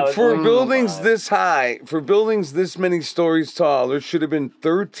 no, but for buildings this high, for buildings this many stories tall, there should have been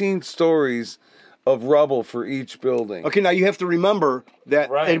 13 stories of rubble for each building. Okay, now you have to remember that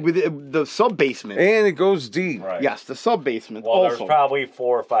and with the sub basement. And it goes deep. Right. Yes, the sub basement. Well, also. there's probably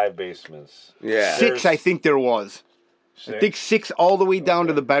 4 or 5 basements. Yeah. 6, I think there was. I think 6 all the way down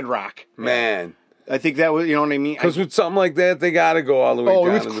to the bedrock. Man. I think that was, you know what I mean? Because with something like that, they got to go all the way down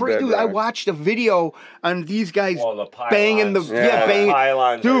it was to the crazy, dude. I bedrock. watched a video on these guys the banging the pylons. banging. The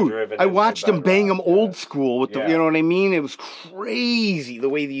pylons are Dude, driven I into watched them bang them old school with the, Yeah. you know what I mean? It was crazy the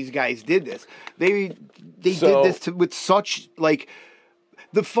way these guys did this. They So- did this with such like.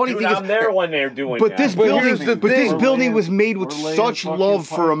 The funny Dude, thing I'm is, there when they're doing but that. this But building, here's the but this thing. building was made with We're laying such fucking love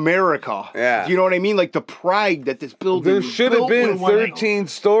for pipe. America. Yeah. You know what I mean? Like the pride that this building. There was should have built been with. 13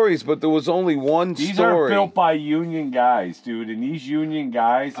 stories, but there was only one These story. are built by union guys, dude, and these union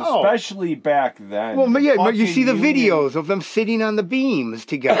guys, Oh. especially back then. Well, yeah, but you fucking see the union- videos of them sitting on the beams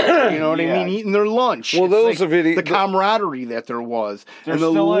together. You know what I Yeah. mean? Eating their lunch. Well, It's those like are video- the camaraderie that there was, There and the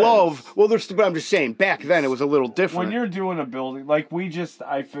still is. love. Well, there's. But I'm just saying, back then it was a little different. When you're doing a building, like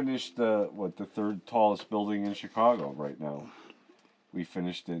I finished the 3rd tallest building in Chicago right now. We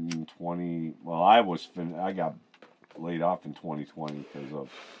finished it in 20. Well, I got laid off in 2020 because of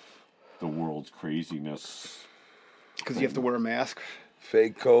the world's craziness. Because you have to wear a mask.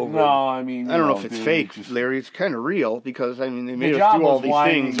 Fake COVID. No, I mean, I don't know if it's dude, fake, just- Larry. It's kind of real because I mean they The made us job do all was these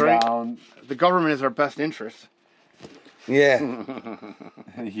winding things, right? down. The government is our best interest. Yeah.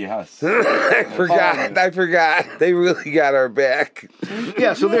 Yes. I forgot. They really got our back.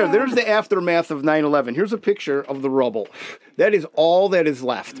 Yeah, so there's the aftermath of 9/11. Here's a picture of the rubble. That is all that is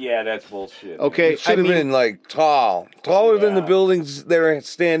left. Yeah, that's bullshit. Okay, It should have been like taller than the Yeah. buildings they're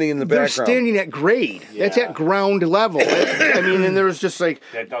standing in the They're background. standing at grade. That's Yeah. at ground level. I mean, and there was just like,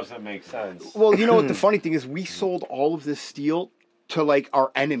 That doesn't make sense. well, you know what the funny thing is? We sold all of this steel to like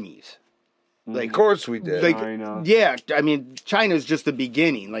our enemies. Like, Of course we did. like, China. yeah. I mean, China's just the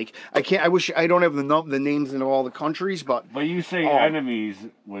beginning. Like, I wish I don't have the names in all the countries, but But you say Oh. enemies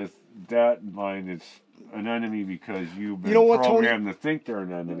with that in mind. It's an enemy because you've been You know what, Tony? programmed to think they're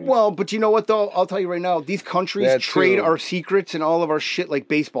an enemy. well, but you know what though? I'll tell you right now. These countries That trade too. our secrets and all of our shit like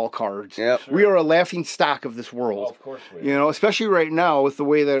baseball cards. Yep. We are a laughing stock of this world. Well, of course we are. You know, especially right now with the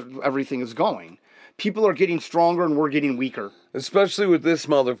way that everything is going. People are getting stronger and we're getting weaker. Especially with this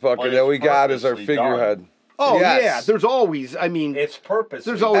motherfucker But that it's we got as our purposely figurehead. Oh Yes. yeah, there's always. I mean, it's purpose.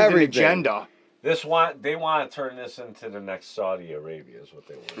 there's always everything. an agenda. They want to turn this into the next Saudi Arabia is what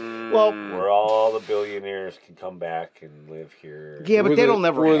they want. Well, Where all the billionaires can come back and live here. yeah, but With that'll the-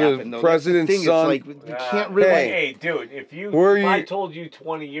 never with the happen. Though. president's That's the thing. son- It's like you can't really. Hey, dude, if Where I you- told you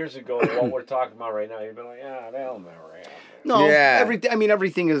 20 years ago what we're talking about right now, you'd be like, yeah, that'll never happen. No, Yeah. I mean,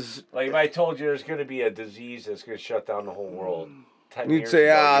 everything is. Like if I told you there's going to be a disease that's going to shut down the whole world, 10 You'd years say,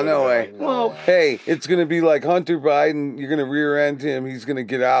 ago, you'd no be way. like, Well, Hey, it's going to be like Hunter Biden. You're going to rear end him. He's going to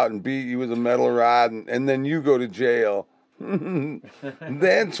get out and beat you with a metal rod, and then you go to jail.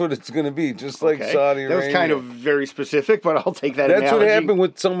 That's what it's going to be, just like Okay. Saudi Arabia. That was kind of very specific, but I'll take that That's analogy. what happened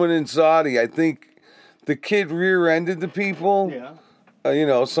with someone in Saudi. I think the kid rear-ended the people. Yeah.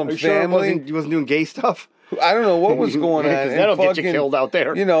 Some Are you sure family. he wasn't doing gay stuff? I don't know what was going on. 'Cause And that'll get you killed out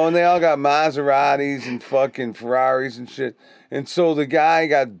there. And they all got Maseratis and fucking Ferraris and shit. And so the guy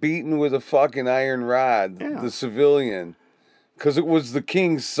got beaten with a fucking iron rod, the civilian, because it was the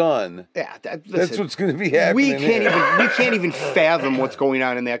king's son. Yeah, that's what's going to be happening. We can't even fathom what's going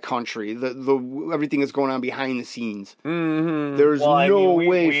on in that country. The everything that's going on behind the scenes. Mm-hmm. There's no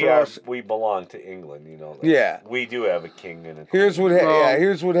way for us. We belong to England, you know. Yeah. We do have a king and a Here's what queen.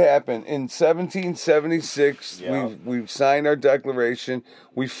 here's what happened. In 1776, Yeah. we signed our declaration.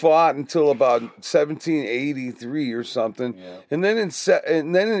 We fought until about 1783 or something. Yeah. And then in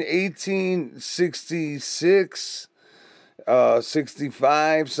 1866,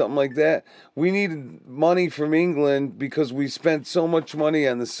 65, something like that, we needed money from England because we spent so much money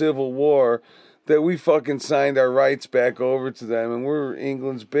on the Civil War that we fucking signed our rights back over to them, and we're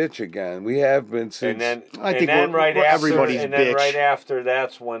England's bitch again. We have been since. And then right after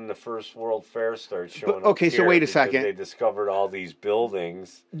that's when the First World Fair starts showing up. Okay, so here wait a because second. They discovered all these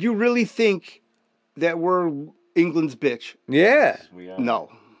buildings. You really think that we're England's bitch? Yeah. We are. No.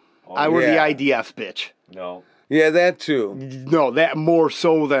 Oh, We're yeah. the IDF bitch. No. Yeah, that too. No, that more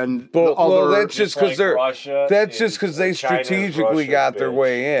so than the other. Well, that's just because they're. Russia That's just because they China is strategically Russia's got their bitch.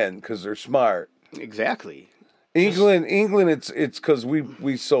 way in because they're smart. Exactly. England. It's because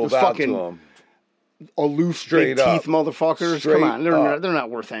we sold Those out to fucking them. Aloof, Straight big up. teeth motherfuckers. Straight Come on, up. they're not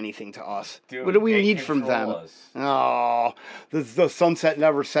worth anything to us. Dude, what do we they need from them? control us. Oh, the sunset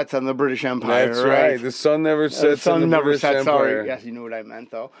never sets on the British Empire. That's right. The sun never The sets sun in the never British sets. Empire. Sorry, yes, you knew what I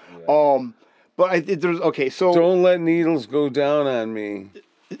meant though. But there's okay. So Don't let needles go down on me.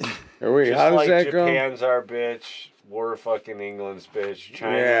 Or wait, Just how does like that go? Japan's our bitch. We're fucking England's bitch.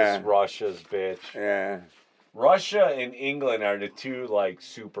 China's Yeah. Russia's bitch. Yeah. Russia and England are the two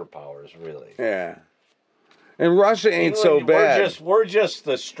superpowers, really. Yeah. And Russia ain't so England, bad. We're just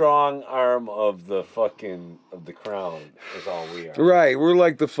the strong arm of the crown. Is all we are. Right, we're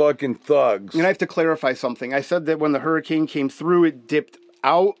like the fucking thugs. and I have to clarify something. I said that when the hurricane came through, it dipped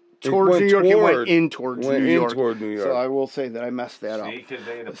out towards went New York. It toward- went in towards went New in York. toward New York. So I will say that I messed that up. See, 'cause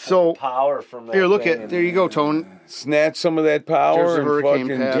they had to pull So power from that here, look thing at and- there. You go, Tone. Snatch some of that power There's a and hurricane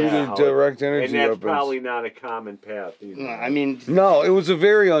fucking path. do Yeah, the direct energy and that's up. probably not a common path either. I mean, No, it was a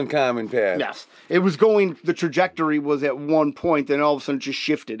very uncommon path. yes, it was going. The trajectory was at one point, then all of a sudden just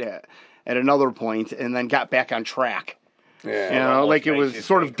shifted at another point, and then got back on track. Yeah. You know, almost like it makes was you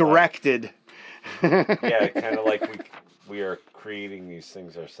sort of think, like- directed. Yeah, kind of like we are creating these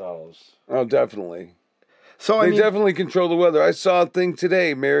things ourselves. Oh, definitely. So I They mean, definitely control the weather. I saw a thing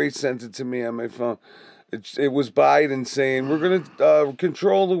today. Mary sent it to me on my phone. It was Biden saying we're going to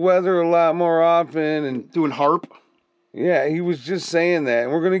control the weather a lot more often, and doing HARP. yeah, he was just saying that.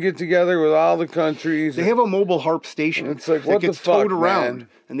 And we're going to get together with all the countries. They have a mobile HARP station. It's like, that what the gets fuck, towed around, man?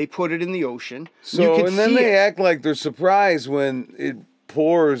 and they put it in the ocean. So you can and then see they it. act like they're surprised when it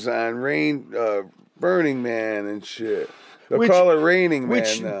pours on Burning Man and shit. They'll call it Raining Man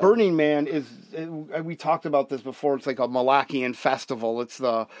Which now. Burning Man is? We talked about this before. It's like a Malachian festival. It's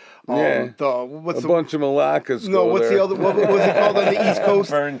the what's a the bunch of Malakas. no? What's the other? What was it called on the East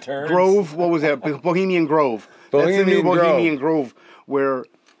Coast? Burn turds. Grove. What was that? Bohemian Grove. That's the new Bohemian Grove. Bohemian Grove where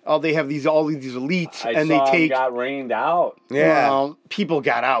they have all these elites I and saw they take. got rained out. Yeah. Well, people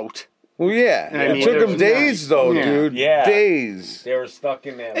got out. Well, yeah. I It mean, took them there's days, though, Yeah. dude. Yeah. Days. They were stuck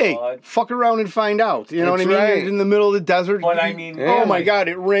in that Hey, mud. fuck around and find out. You know That's what I mean? right. You're in the middle of the desert. But I mean, oh my God,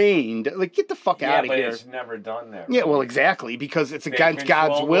 it rained. Like, get the fuck Yeah, out of but here. it's never done there. Yeah, well, exactly, because it's They against control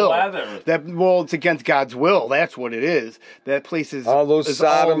God's the will. weather. It's against God's will. That's what it is. That place is All those is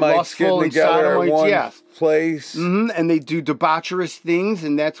sodomites lustful getting and together at sodomites, one yes. place. And they do debaucherous things,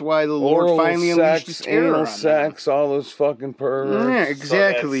 and that's why the Lord Oral finally unleashed His sex, terror anal on them. sex, all those fucking perverts. Yeah,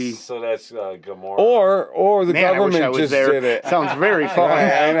 exactly. So that's Gomorrah. Or the Man, I wish I government was just there. did it. Sounds very fun.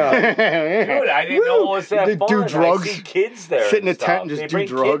 Right, I know. Dude, I didn't know it was that They fun. do drugs, I see kids there. sit in and a tent stuff. and just They do bring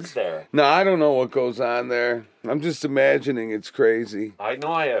drugs. Kids there. No, I don't know what goes on there. I'm just imagining it's crazy. I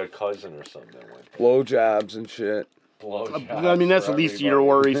know I had a cousin or something that went there. Blowjobs and shit. I mean, that's the least of your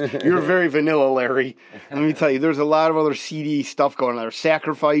worries. You're very vanilla, Larry. Let me tell you, there's a lot of other seedy stuff going on there.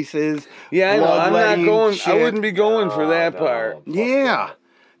 Sacrifices. Yeah, I know. I'm not bloodletting, going. shit. I wouldn't be going for that part. Yeah.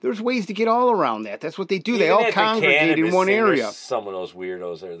 There's ways to get all around that. That's what they do. They Even all at the congregate in cannabis one thing, area. there's Some of those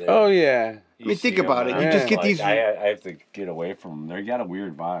weirdos are there. Oh yeah. I mean, think about it. You just get these. I have to get away from them. They got a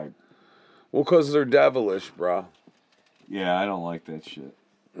weird vibe. Well, because they're devilish, bro. Yeah, I don't like that shit.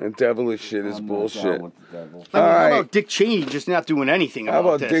 And devilish shit is bullshit. How about Dick Cheney just not doing anything about How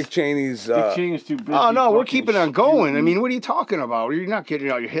about this? Dick Cheney's... Dick Cheney's too busy. Oh, no, we're keeping on going. I mean, what are you talking about? You're not getting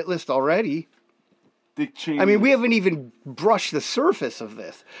out your hit list already. Dick Cheney. I mean, we haven't even brushed the surface of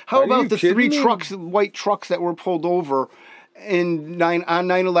this. How about the three white trucks that were pulled over on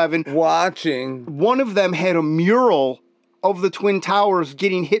 9/11? Watching. One of them had a mural of the Twin Towers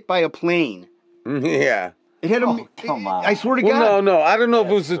getting hit by a plane. Yeah. It had a. Come on. I swear to God. No. I don't know if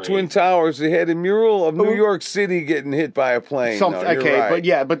it was the Twin Towers. They had a mural of New York City getting hit by a plane. Something. No, okay,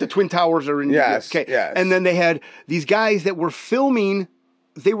 right. but the Twin Towers are in. Yes. Okay. Yes. And then they had these guys that were filming.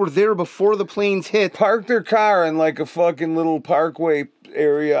 They were there before the planes hit. Parked their car in like a fucking little parkway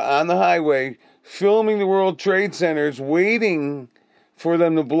area on the highway, filming the World Trade Centers, waiting for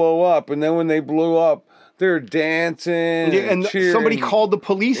them to blow up. And then when they blew up, they're dancing and cheering. Somebody called the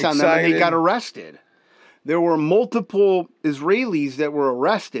police on them and they got arrested. There were multiple Israelis that were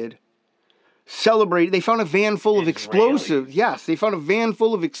arrested, celebrated. They found a van full of explosives. Yes, they found a van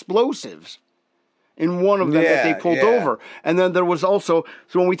full of explosives in one of them that they pulled over. And then there was also,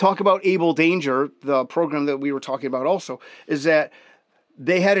 so when we talk about Able Danger, the program that we were talking about also, is that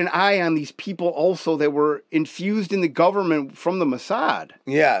they had an eye on these people also that were infused in the government from the Mossad.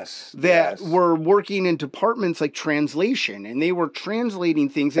 Yes. That were working in departments like translation, and they were translating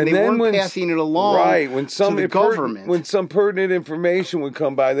things, and they weren't passing it along to the government. When some pertinent information would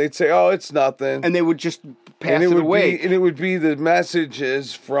come by, they'd say, oh, it's nothing. And they would just pass it away. And it would be the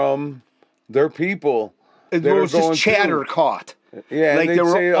messages from their people. It was just chatter caught. Yeah, like there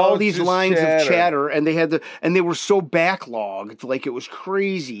were all these lines of chatter, and they had and they were so backlogged, like it was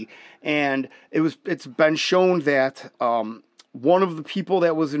crazy. And it's been shown that one of the people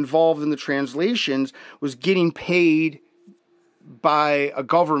that was involved in the translations was getting paid by a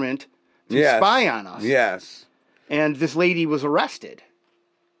government to spy on us. Yes, and this lady was arrested.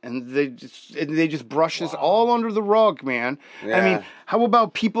 And they just brush this all under the rug, man. Yeah. I mean, how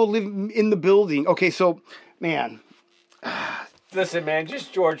about people living in the building? Okay, so, man. Listen, man,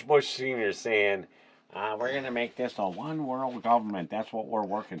 just George Bush Sr. saying, we're going to make this a one-world government. That's what we're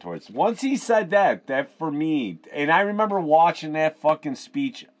working towards. Once he said that for me, and I remember watching that fucking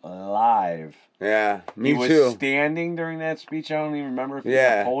speech live. Me too. He was standing during that speech. I don't even remember if he was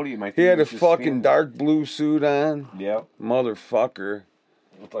on a podium. I think he had a just fucking standing. dark blue suit on. Yep. Motherfucker.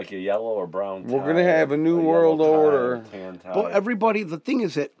 Looked like a yellow or brown tie. We're going to have a new world order. Well, everybody, the thing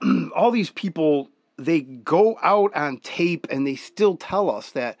is that all these people, they go out on tape and they still tell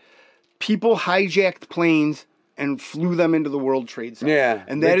us that people hijacked planes and flew them into the World Trade Center. Yeah.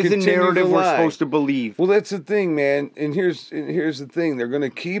 And that is a narrative we're supposed to believe. Well, that's the thing, man. And here's the thing. They're going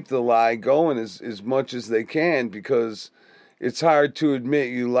to keep the lie going as much as they can because it's hard to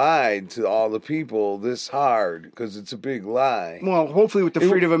admit you lied to all the people this hard because it's a big lie. Well, hopefully with the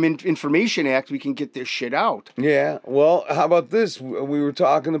Freedom of Information Act, we can get this shit out. Yeah. Well, how about this? We were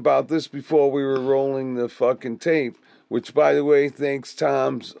talking about this before we were rolling the fucking tape, which, by the way, thanks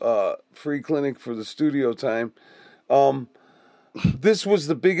Tom's free clinic for the studio time. This was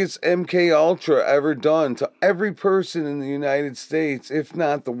the biggest MK Ultra ever done to every person in the United States, if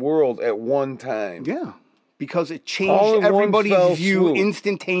not the world, at one time. Yeah. Because it changed everybody's view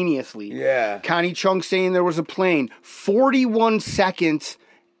instantaneously. Yeah. Connie Chung saying there was a plane. 41 seconds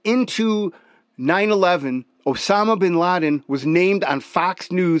into 9/11, Osama bin Laden was named on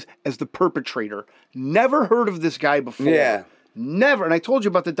Fox News as the perpetrator. Never heard of this guy before. Yeah. Never. And I told you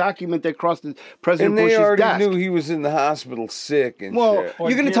about the document that crossed President Bush's desk. And they already knew he was in the hospital sick and shit.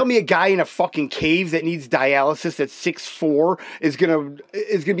 You're going to tell me a guy in a fucking cave that needs dialysis at 6'4" is going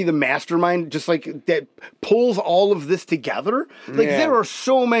to be the mastermind just like that pulls all of this together? Like there are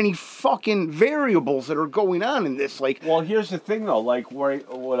so many fucking variables that are going on in this. Like, well, here's the thing though. Like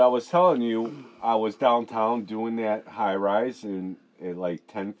what I was telling you, I was downtown doing that high rise, and at like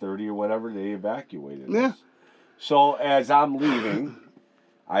 10:30 or whatever, they evacuated us. So as I'm leaving,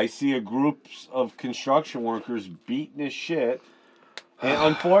 I see a group of construction workers beating as shit. And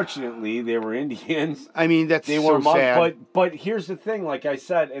unfortunately, they were Indians. I mean, they were sad. But here's the thing, like I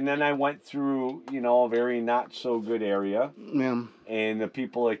said, and then I went through, a very not so good area. Yeah. And the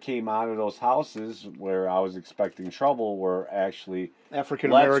people that came out of those houses where I was expecting trouble were actually African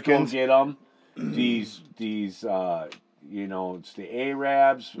Americans. Let's go get them. These it's the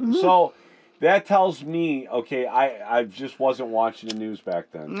Arabs. Mm-hmm. So that tells me, okay, I just wasn't watching the news back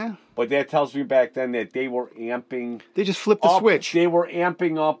then. Yeah. But that tells me back then that they were amping. They just flipped the switch. They were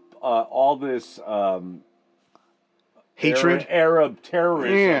amping up all this hatred, Arab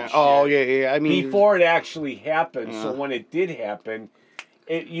terrorism. Yeah. Shit oh yeah. I mean, before it actually happened. So when it did happen,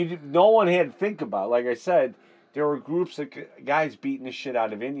 no one had to think about it. Like I said, there were groups of guys beating the shit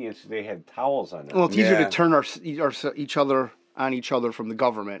out of Indians because they had towels on them. Well, it's easier to turn each other on each other from the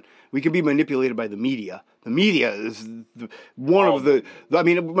government. We can be manipulated by the media. The media is one of the. I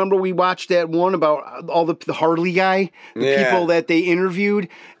mean, remember we watched that one about all the Harley guy, the people that they interviewed,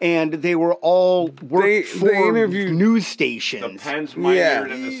 and they were all worked for news stations. The pen's mightier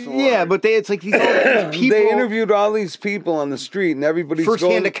than the sword. Yeah, but it's like these people. They interviewed all these people on the street, and everybody's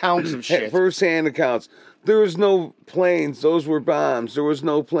first-hand accounts of shit. First-hand accounts. There was no planes; those were bombs. There was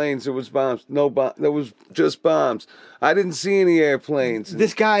no planes; there was bombs. No bomb. There was just bombs. I didn't see any airplanes.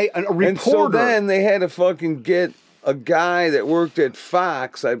 This guy, a reporter. And so then they had to fucking get a guy that worked at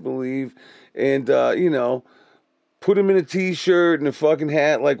Fox, I believe, and put him in a T-shirt and a fucking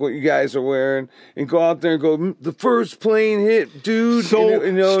hat like what you guys are wearing, and go out there and go, the first plane hit, dude. So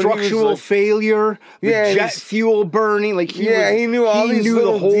structural failure, jet fuel burning, like he knew all these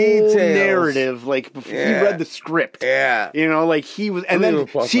little the whole details. narrative, like before he read the script. Yeah, like he was, and then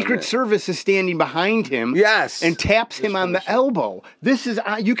Secret Service is standing behind him. Yes, and taps him on the elbow. This is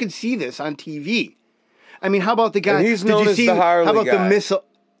you can see this on TV. I mean, how about the guy? And he's known as the Harley How about guy. the missile,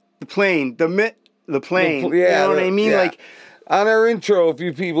 the plane, the plane, you know what I mean? Yeah. Like on our intro, if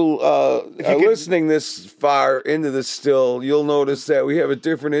you people are listening this far into this still, you'll notice that we have a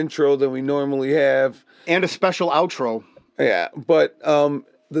different intro than we normally have. And a special outro. Yeah, but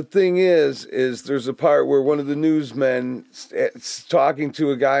the thing is there's a part where one of the newsmen is talking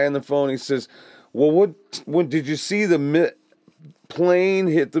to a guy on the phone. He says, well, what did you see the plane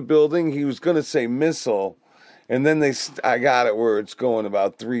hit the building? He was going to say missile. And then I got it where it's going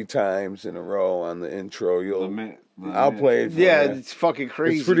about 3 times in a row on the intro. I'll play it for you. It's fucking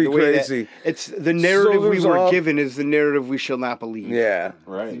crazy. It's pretty crazy. It's the narrative we were given is the narrative we shall not believe. Yeah.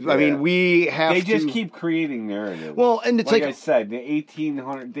 Right. I mean, we have They to... just keep creating narratives. Well, and it's like I said, the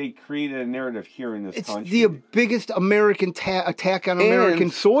 1800, they created a narrative here in this country. It's the biggest American attack on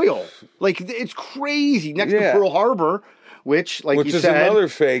American soil. Like, it's crazy. Next to Pearl Harbor... Which you is said, another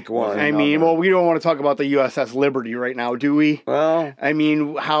fake one. I mean, well, we don't want to talk about the USS Liberty right now, do we? Well, I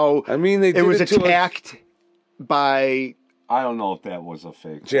mean, it was attacked by... I don't know if that was a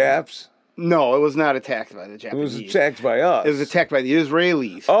fake. Japs? No, it was not attacked by the Japanese. It was attacked by us. It was attacked by the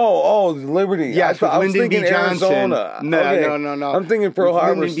Israelis. Oh, Liberty. Yes, I was Lyndon thinking B. Johnson. Arizona. No. I'm thinking Pearl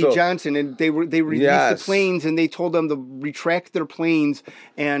Harbor Lyndon B. Johnson, and they released the planes, and they told them to retract their planes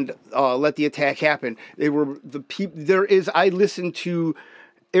and let the attack happen. They were the people. I listened to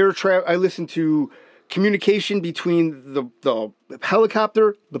I listened to communication between the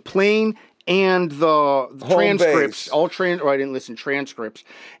helicopter, the plane, and the transcripts. Base. I didn't listen transcripts,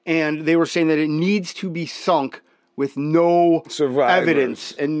 and they were saying that it needs to be sunk with no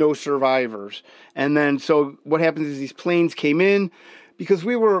evidence and no survivors. And then, so what happens is these planes came in because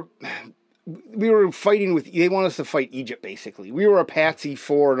we were fighting with. They want us to fight Egypt. Basically, we were a patsy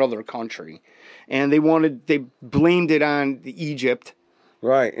for another country, and they blamed it on Egypt.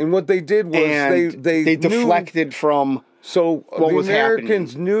 Right, and what they did was they deflected from. So what the was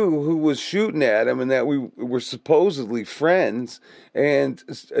Americans happening. knew who was shooting at them, and that we were supposedly friends, and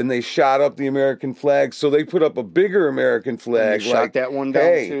they shot up the American flag. So they put up a bigger American flag. And they shot that one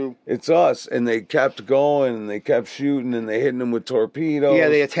down too. It's us, and they kept going, and they kept shooting, and they hitting them with torpedoes. Yeah,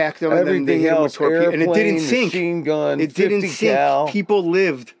 they attacked them, and then they hit them with torpedoes, and it didn't sink. Machine gun, it didn't sink. Cal. People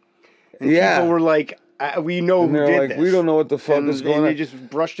lived. And people were like, we know who did this. We don't know what the fuck is going on. They just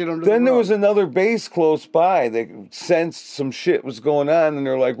brushed it under the rug. Then there was another base close by. They sensed some shit was going on, and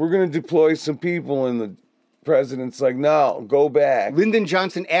they're like, we're going to deploy some people. And the president's like, no, go back. Lyndon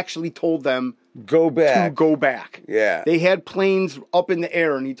Johnson actually told them go back. to go back. Yeah. They had planes up in the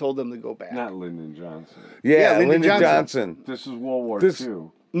air, and he told them to go back. Not Lyndon Johnson. Yeah, Lyndon Johnson. This is World War II.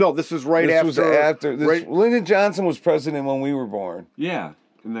 No, this was right after. Lyndon Johnson was president when we were born. Yeah.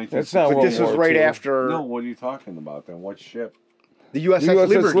 That's not but this was right after. No, what are you talking about then? What ship? The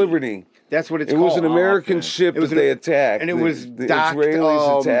USS Liberty. That's what it's called. It was an American ship that they attacked. And it was the docked,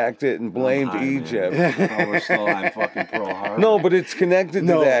 Israelis attacked it and blamed Egypt. We're still on fucking Pearl Harbor. No, but it's connected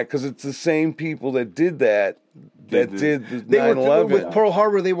to that because it's the same people that did that did the 9/11. With Pearl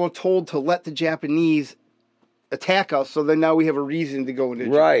Harbor, they were told to let the Japanese attack us, so then now we have a reason to go into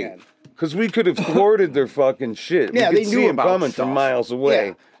Japan. Right. Because we could have thwarted their fucking shit. Yeah, we could they see knew them about coming stuff. from miles away.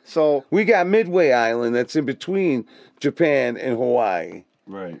 Yeah. So we got Midway Island that's in between Japan and Hawaii.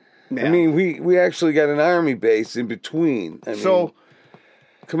 Right. Yeah. I mean, we actually got an army base in between. I mean,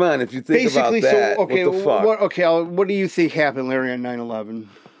 come on, if you think about that, what the fuck? What do you think happened, Larry, on 9/11?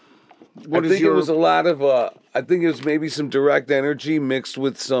 I think it was a lot of. I think it was maybe some direct energy mixed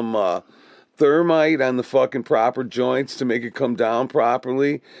with some thermite on the fucking proper joints to make it come down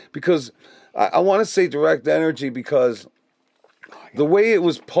properly. Because I want to say direct energy because the way it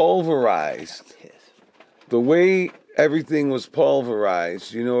was pulverized, the way everything was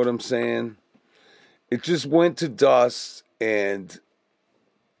pulverized, you know what I'm saying? It just went to dust and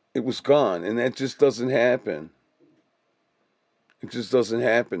it was gone. And that just doesn't happen. It just doesn't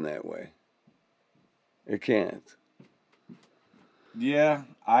happen that way. It can't. Yeah,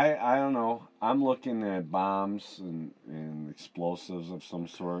 I don't know. I'm looking at bombs and explosives of some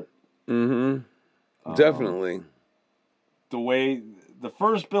sort. Mm-hmm. Definitely. The way the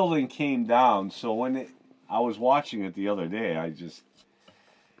first building came down, so when I was watching it the other day,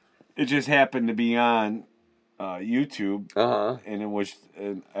 it just happened to be on YouTube, and it was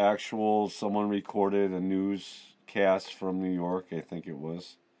an actual, someone recorded a newscast from New York, I think it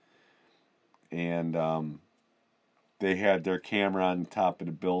was, and they had their camera on top of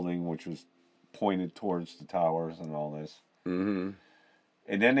the building, which was pointed towards the towers and all this. Mm-hmm.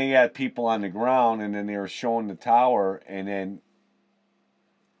 And then they had people on the ground, and then they were showing the tower, and then,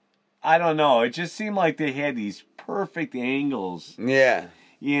 I don't know, it just seemed like they had these perfect angles. Yeah.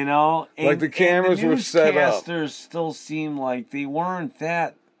 You know? Like the cameras were set up. The newscasters still seemed like they weren't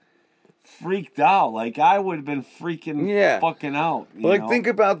that freaked out. Like, I would have been freaking fucking out. Like, think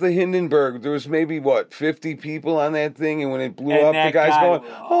about the Hindenburg. There was maybe, 50 people on that thing, and when it blew up, the guy's going,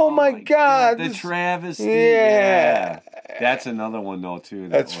 oh my God. The travesty. Yeah. That's another one, though, too.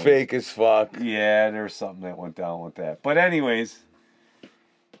 That's fake as fuck. Yeah, there's something that went down with that. But anyways,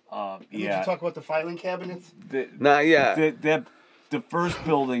 Did you talk about the filing cabinets? Not yet. The first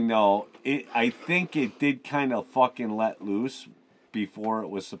building, though, I think it did kind of fucking let loose before it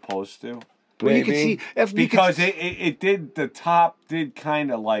was supposed to. Well, you can see because it did. The top did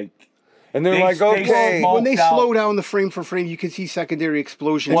kind of like. And they're like, okay. When they slow down the frame for frame, you can see secondary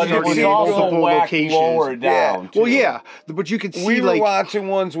explosions starting in multiple locations. Lower down. Well, yeah, but you could see we were watching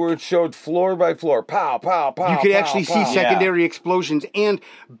ones where it showed floor by floor, pow, pow, pow. You could pow, actually pow. see secondary explosions and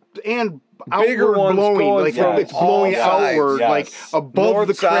bigger outward ones blowing, going like from it's blowing sides. outward, like above North,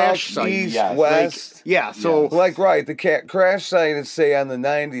 the crash south, site. east, west. So the crash site is say on the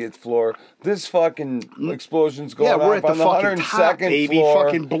 90th floor. This fucking explosion's going we're off at on the the fucking 102nd top, baby, floor,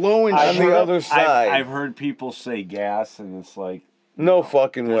 fucking blowing on the other side. I've heard people say gas, and it's like no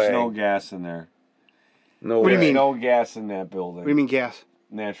fucking way. There's no gas in there. No What way. do you mean? No gas in that building. What do you mean gas?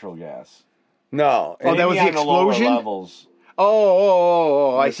 Natural gas. No. Oh, that was the Maybe on lower explosion? levels.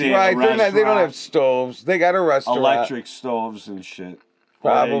 I see. Right, they don't have stoves. They got a restaurant. Electric stoves and shit.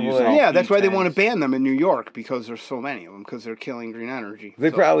 Probably. Yeah, that's why they want to ban them in New York, because there's so many of them, because they're killing green energy.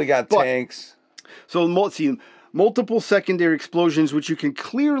 They probably got tanks. So let's see, multiple secondary explosions, which you can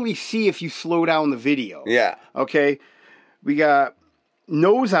clearly see if you slow down the video. Yeah. Okay. We got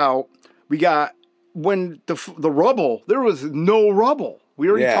nose out. We got when the rubble. There was no rubble. We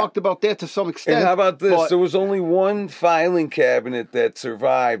already talked about that to some extent. And how about this? There was only one filing cabinet that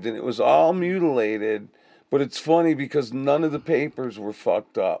survived, and it was all mutilated. But it's funny because none of the papers were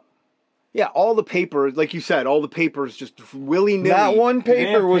fucked up. Yeah, all the papers, like you said, all the papers just willy-nilly. Not one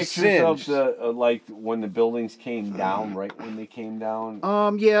paper was singed. Of like when the buildings came down, right when they came down.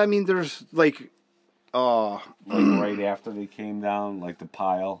 Yeah, I mean, there's like right after they came down, like the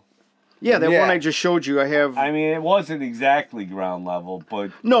pile. Yeah, that one I just showed you. I mean, it wasn't exactly ground level,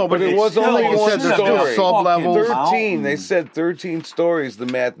 but no, but it was only one story. Sub-level. 13. They said 13 stories. The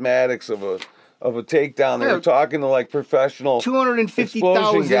mathematics of a takedown. They were talking to like professional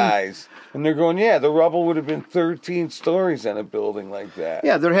 250,000 guys, and they're going, "Yeah, the rubble would have been 13 stories on a building like that."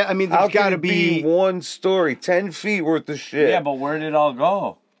 Yeah, there's got to be one story, 10 feet worth of shit. Yeah, but where did it all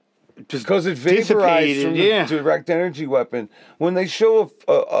go? Just because it vaporized from the direct energy weapon. When they show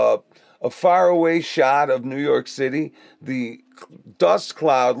a faraway shot of New York City, the dust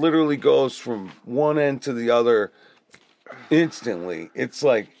cloud literally goes from one end to the other instantly. It's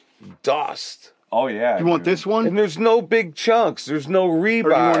like dust. Oh yeah. You want this one? And there's no big chunks. There's no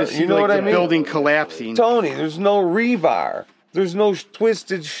rebar. You know what I mean? Building collapsing. Tony, there's no rebar. There's no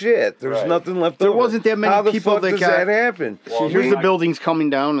twisted shit. There's nothing left there over. Wasn't that many How the people fuck that does got that happen? Well, here's the buildings coming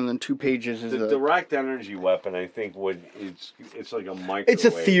down, and then 2 pages is the direct energy weapon. I think it's like a microwave. It's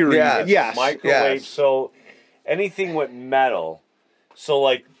a theory. Yes. Microwave. Yes. So anything with metal. So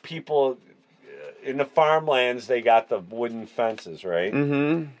like people in the farmlands, they got the wooden fences, right?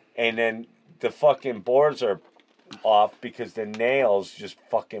 Mm-hmm. And then the fucking boards are off because the nails just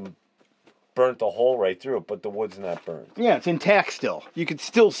fucking burnt the hole right through it, but the wood's not burned. Yeah, it's intact still. You could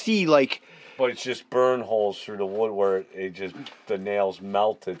still see like. But it's just burn holes through the wood where the nails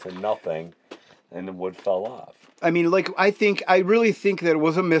melted to nothing, and the wood fell off. I mean, I really think that it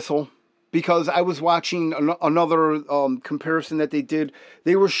was a missile, because I was watching another comparison that they did.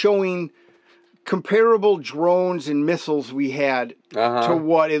 They were showing comparable drones and missiles we had to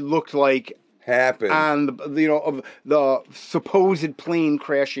what it looked like happened on of the supposed plane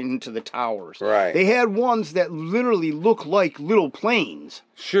crashing into the towers. Right. They had ones that literally look like little planes.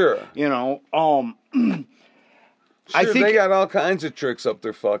 Sure. I think they got all kinds of tricks up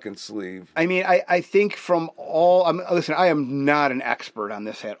their fucking sleeve. I mean, I think from all... listen, I am not an expert on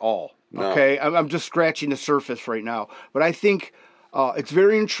this at all. No. Okay? I'm just scratching the surface right now. But I think it's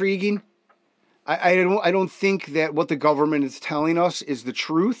very intriguing. I don't think that what the government is telling us is the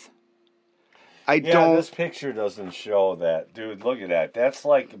truth. This picture doesn't show that. Dude, look at that. That's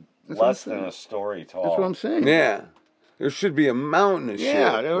like less than a story tall. That's what I'm saying. Yeah. There should be a mountain of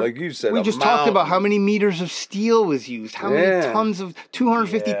shit. Like you said, we just talked about how many meters of steel was used. How many tons of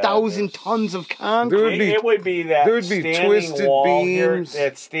 250,000 tons of concrete. It would be that there would be standing twisted wall beams. Here,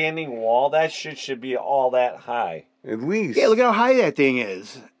 that standing wall, that shit should be all that high. At least. Yeah, look at how high that thing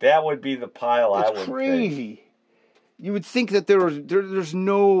is. That would be the pile. It's I would crazy. think. You would think that there's at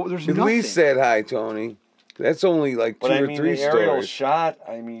nothing. least that high, Tony. That's only like two or three the aerial stories. shot.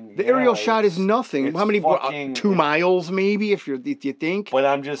 The aerial shot is nothing. How many? 2 miles, maybe, if you think. But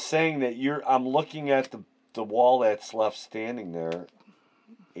I'm just saying that I'm looking at the wall that's left standing there,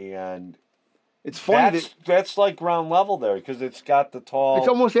 and it's funny that's like ground level there because it's got the tall. It's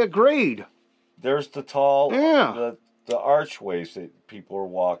almost at grade. There's the tall. Yeah. The archways that people are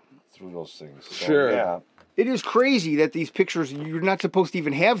walking through those things. So, sure. Yeah. It is crazy that these pictures, you're not supposed to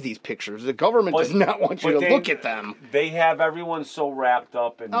even have these pictures. The government does not want you to look at them. They have everyone so wrapped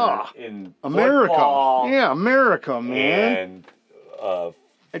up in America. Football, yeah, America, man.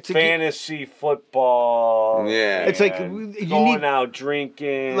 And fantasy football. Yeah. It's like going out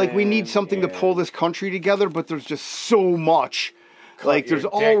drinking. Like we need something to pull this country together, but there's just so much. Like there's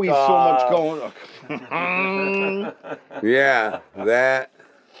always so much going on. Yeah, that.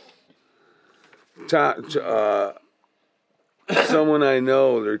 Someone I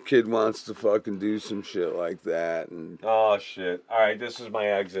know, their kid wants to fucking do some shit like that, and oh shit! All right, this is my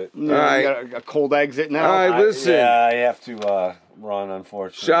exit. All right, you got a cold exit now. All right, listen. I have to run.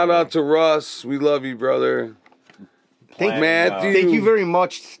 Unfortunately, shout out to Russ. We love you, brother. Matthew. Thank you very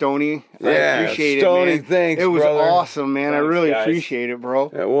much, Stoney. I appreciate Stoney, it, man. thanks, it was brother. awesome, man. Thanks, I really guys. appreciate it, bro.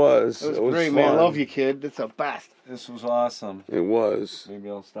 It was great, fun. man. I love you, kid. It's the best. This was awesome. It was. Maybe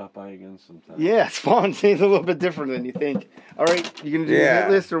I'll stop by again sometime. Yeah, it's fun. It's a little bit different than you think. All right, you gonna do the hit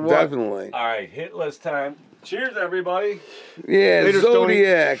list or what? Definitely. All right, hit list time. Cheers, everybody. Yeah, Later,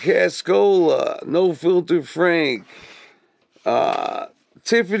 Zodiac, Haskola, No Filter Frank,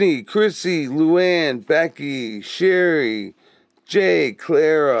 Tiffany, Chrissy, Luann, Becky, Sherry, Jay,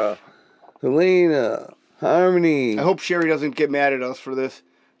 Clara, Helena, Harmony. I hope Sherry doesn't get mad at us for this.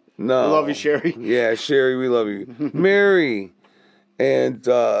 No. I love you, Sherry. Yeah, Sherry, we love you. Mary. And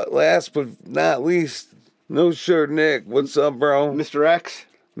last but not least, No Shirt Nick. What's up, bro? Mr. X.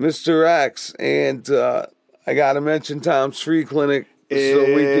 Mr. X. And I got to mention Tom's Free Clinic.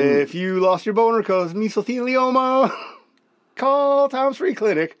 If you lost your boner because mesothelioma, call Tom's Free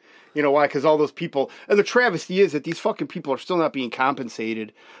Clinic. You know why? Because all those people, and the travesty is that these fucking people are still not being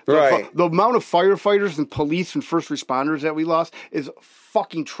compensated. Right. The amount of firefighters and police and first responders that we lost is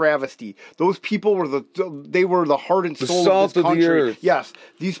fucking travesty. Those people were the heart and soul of this country. The earth. Yes,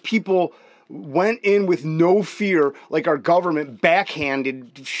 these people went in with no fear, like our government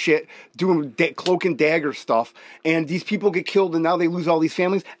backhanded shit, doing cloak and dagger stuff, and these people get killed, and now they lose all these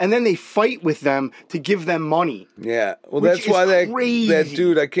families, and then they fight with them to give them money. Yeah, well, that's why that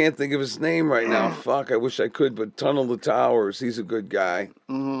dude, I can't think of his name right now. Mm. I wish I could, but Tunnel the Towers, he's a good guy.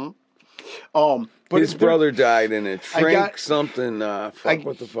 Mm-hmm. But his brother died in it. Frank something. What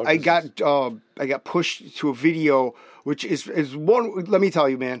the fuck? I got pushed to a video, which is one. Let me tell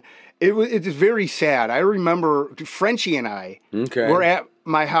you, man. It is very sad. I remember Frenchie and I were at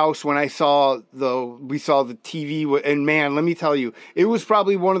my house when we saw the TV, and man, let me tell you, it was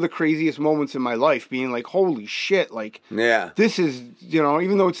probably one of the craziest moments in my life. Being like, holy shit, like, this is,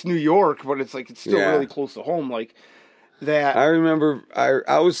 even though it's New York, but it's like it's still really close to home, like that. I remember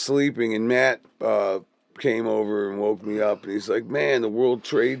I was sleeping and Matt came over and woke me up, and he's like, "Man, the World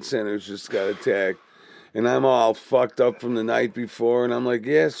Trade Center's just got attacked." And I'm all fucked up from the night before. And I'm like,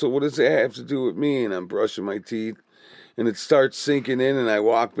 yeah, so what does that have to do with me? And I'm brushing my teeth. And it starts sinking in. And I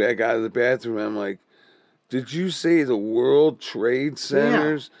walk back out of the bathroom. And I'm like, did you say the World Trade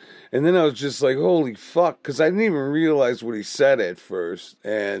Centers? Yeah. And then I was just like, holy fuck. Because I didn't even realize what he said at first.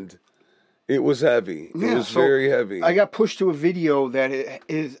 And it was heavy. It was very heavy. I got pushed to a video that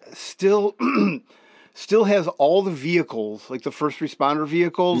is still... still has all the vehicles, like the first responder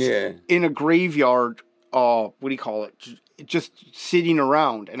vehicles, in a graveyard. What do you call it? just sitting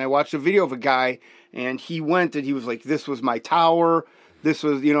around. And I watched a video of a guy, and he went and he was like, this was my tower. This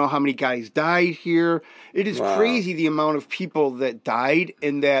was, how many guys died here. It is crazy the amount of people that died,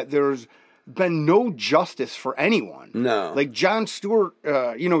 and that there's been no justice for anyone. No. Like Jon Stewart,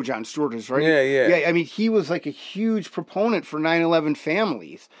 who Jon Stewart is, right? Yeah. I mean, he was like a huge proponent for 9/11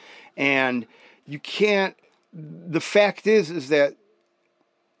 families. And you can't, the fact is that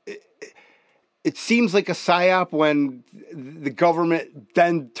it seems like a psyop when the government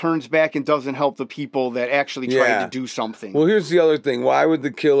then turns back and doesn't help the people that actually tried to do something. Well, here's the other thing. Why would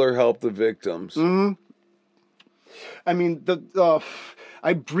the killer help the victims? Mm-hmm. I mean,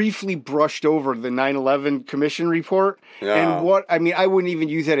 I briefly brushed over the 9/11 Commission report, and I wouldn't even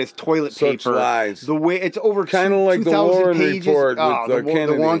use that as toilet paper. Lies. The way it's over kind of like the Warren pages. report with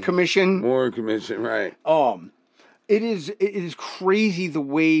the Warren Commission. Warren Commission, right? It is crazy the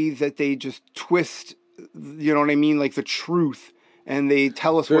way that they just twist, you know what I mean, like the truth, and they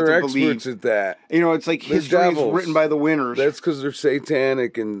tell us what to believe. They're experts at that. It's like history is written by the winners. That's because they're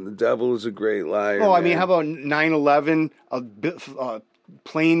satanic, and the devil is a great liar. Oh, I mean, how about 9/11,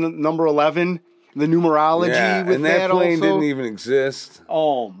 plane number 11, the numerology with and that plane also didn't even exist.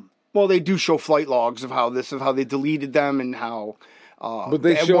 Well, they do show flight logs of how they deleted them and how. But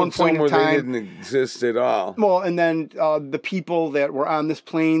they showed somewhere they didn't exist at all. Well, and then the people that were on this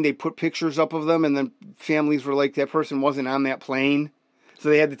plane, they put pictures up of them, and then families were like, that person wasn't on that plane. So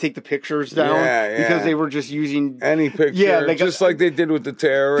they had to take the pictures down because they were just using any picture, just like they did with the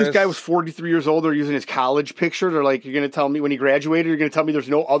terrorists. This guy was 43 years old. They're using his college picture. They're like, you're going to tell me when he graduated, you're going to tell me there's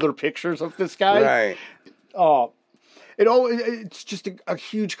no other pictures of this guy? Right. It's just a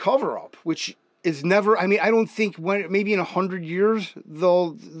huge cover-up, which is never, I mean, I don't think maybe in 100 years,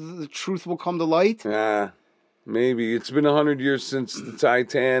 the truth will come to light. Maybe. It's been 100 years since the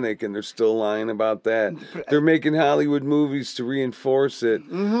Titanic, and they're still lying about that. They're making Hollywood movies to reinforce it.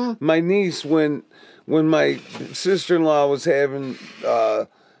 Mm-hmm. My niece, when my sister-in-law was having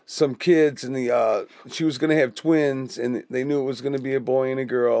some kids, and she was going to have twins, and they knew it was going to be a boy and a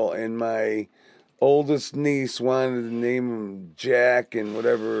girl, and my oldest niece wanted to name them Jack and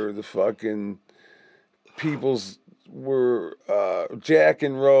whatever the fucking people's were Jack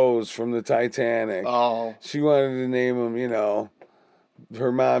and Rose from the Titanic. Oh. She wanted to name them,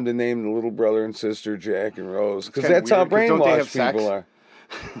 her mom to name the little brother and sister Jack and Rose. Because that's how brainwashed people are.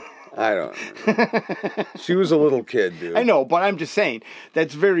 I don't know. She was a little kid, dude. I know, but I'm just saying,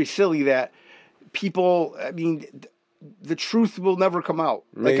 that's very silly that people, I mean, the truth will never come out.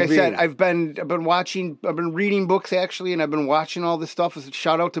 Like I said, I've been reading books actually, and I've been watching all this stuff.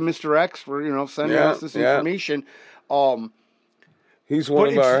 Shout out to Mr. X for, sending us this information. He's one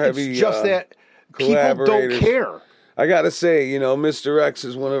of our heavy it's just that people don't care. I gotta say, Mr. X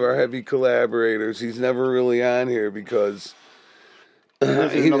is one of our heavy collaborators. He's never really on here because he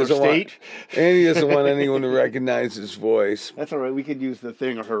doesn't want, and he doesn't want anyone to recognize his voice. That's all right. We could use the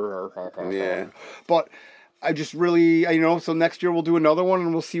thing. Yeah. But I just really, so next year we'll do another one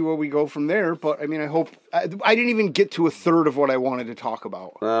and we'll see where we go from there. But I mean, I hope I didn't even get to a third of what I wanted to talk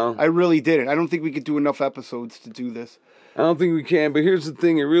about. Well, I really didn't. I don't think we could do enough episodes to do this. I don't think we can, but here's the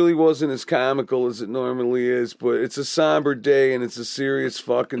thing. It really wasn't as comical as it normally is, but it's a somber day and it's a serious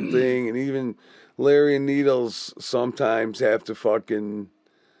fucking thing. And even Larry and Needles sometimes have to fucking...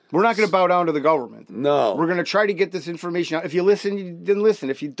 We're not going to bow down to the government. No. We're going to try to get this information out. If you listen, then listen.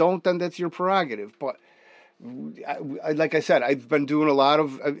 If you don't, then that's your prerogative. But like I said, I've been doing a lot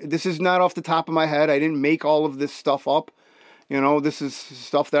of... this is not off the top of my head. I didn't make all of this stuff up. This is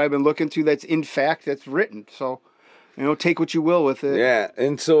stuff that I've been looking to that's in fact, that's written. So... take what you will with it. Yeah,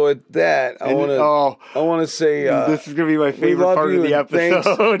 and so at that, I want to say this is gonna be my favorite part of the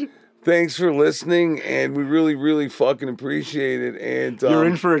episode. Thanks for listening, and we really, really fucking appreciate it. And you're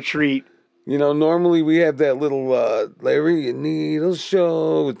in for a treat. Normally we have that little Larry and Needles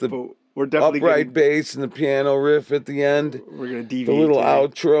show with the upright bass and the piano riff at the end. We're gonna deviate the little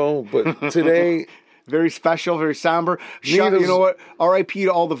outro, but today. Very special, very somber. You know what? R.I.P.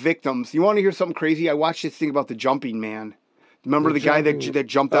 to all the victims. You want to hear something crazy? I watched this thing about the jumping man. Remember the guy that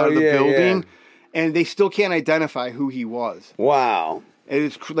jumped out of the building? Yeah. And they still can't identify who he was. Wow. And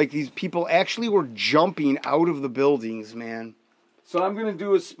it's like these people actually were jumping out of the buildings, man. So I'm going to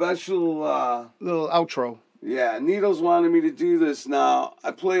do a special... little outro. Yeah, Needles wanted me to do this now.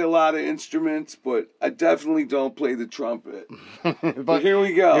 I play a lot of instruments, but I definitely don't play the trumpet. But here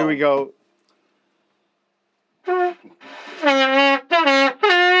we go. Here we go.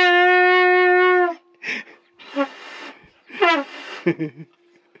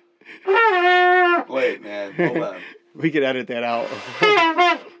 Wait, man, hold on. We could edit that out.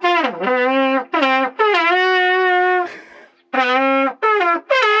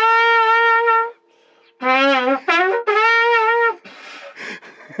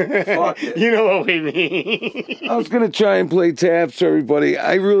 Fuck it. You know what we mean. I was going to try and play taps for everybody.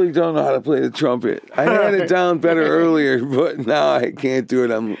 I really don't know how to play the trumpet. I had it down better earlier, but now I can't do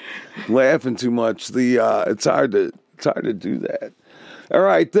it. I'm laughing too much. It's hard to do that. All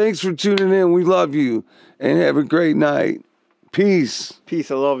right, thanks for tuning in. We love you, and have a great night. Peace.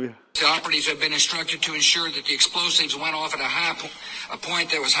 Peace, I love you. The operatives have been instructed to ensure that the explosives went off at a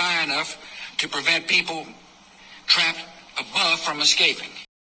point that was high enough to prevent people trapped above from escaping.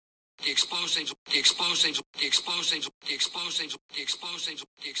 The explosives, the explosives, the explosives, the explosives, the explosives,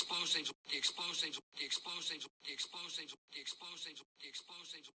 the explosives, the explosives, the explosives, the explosives, the explosives, the explosives, the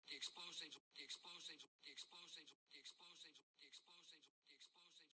explosives, the explosives, the explosives, the explosives, the explosives.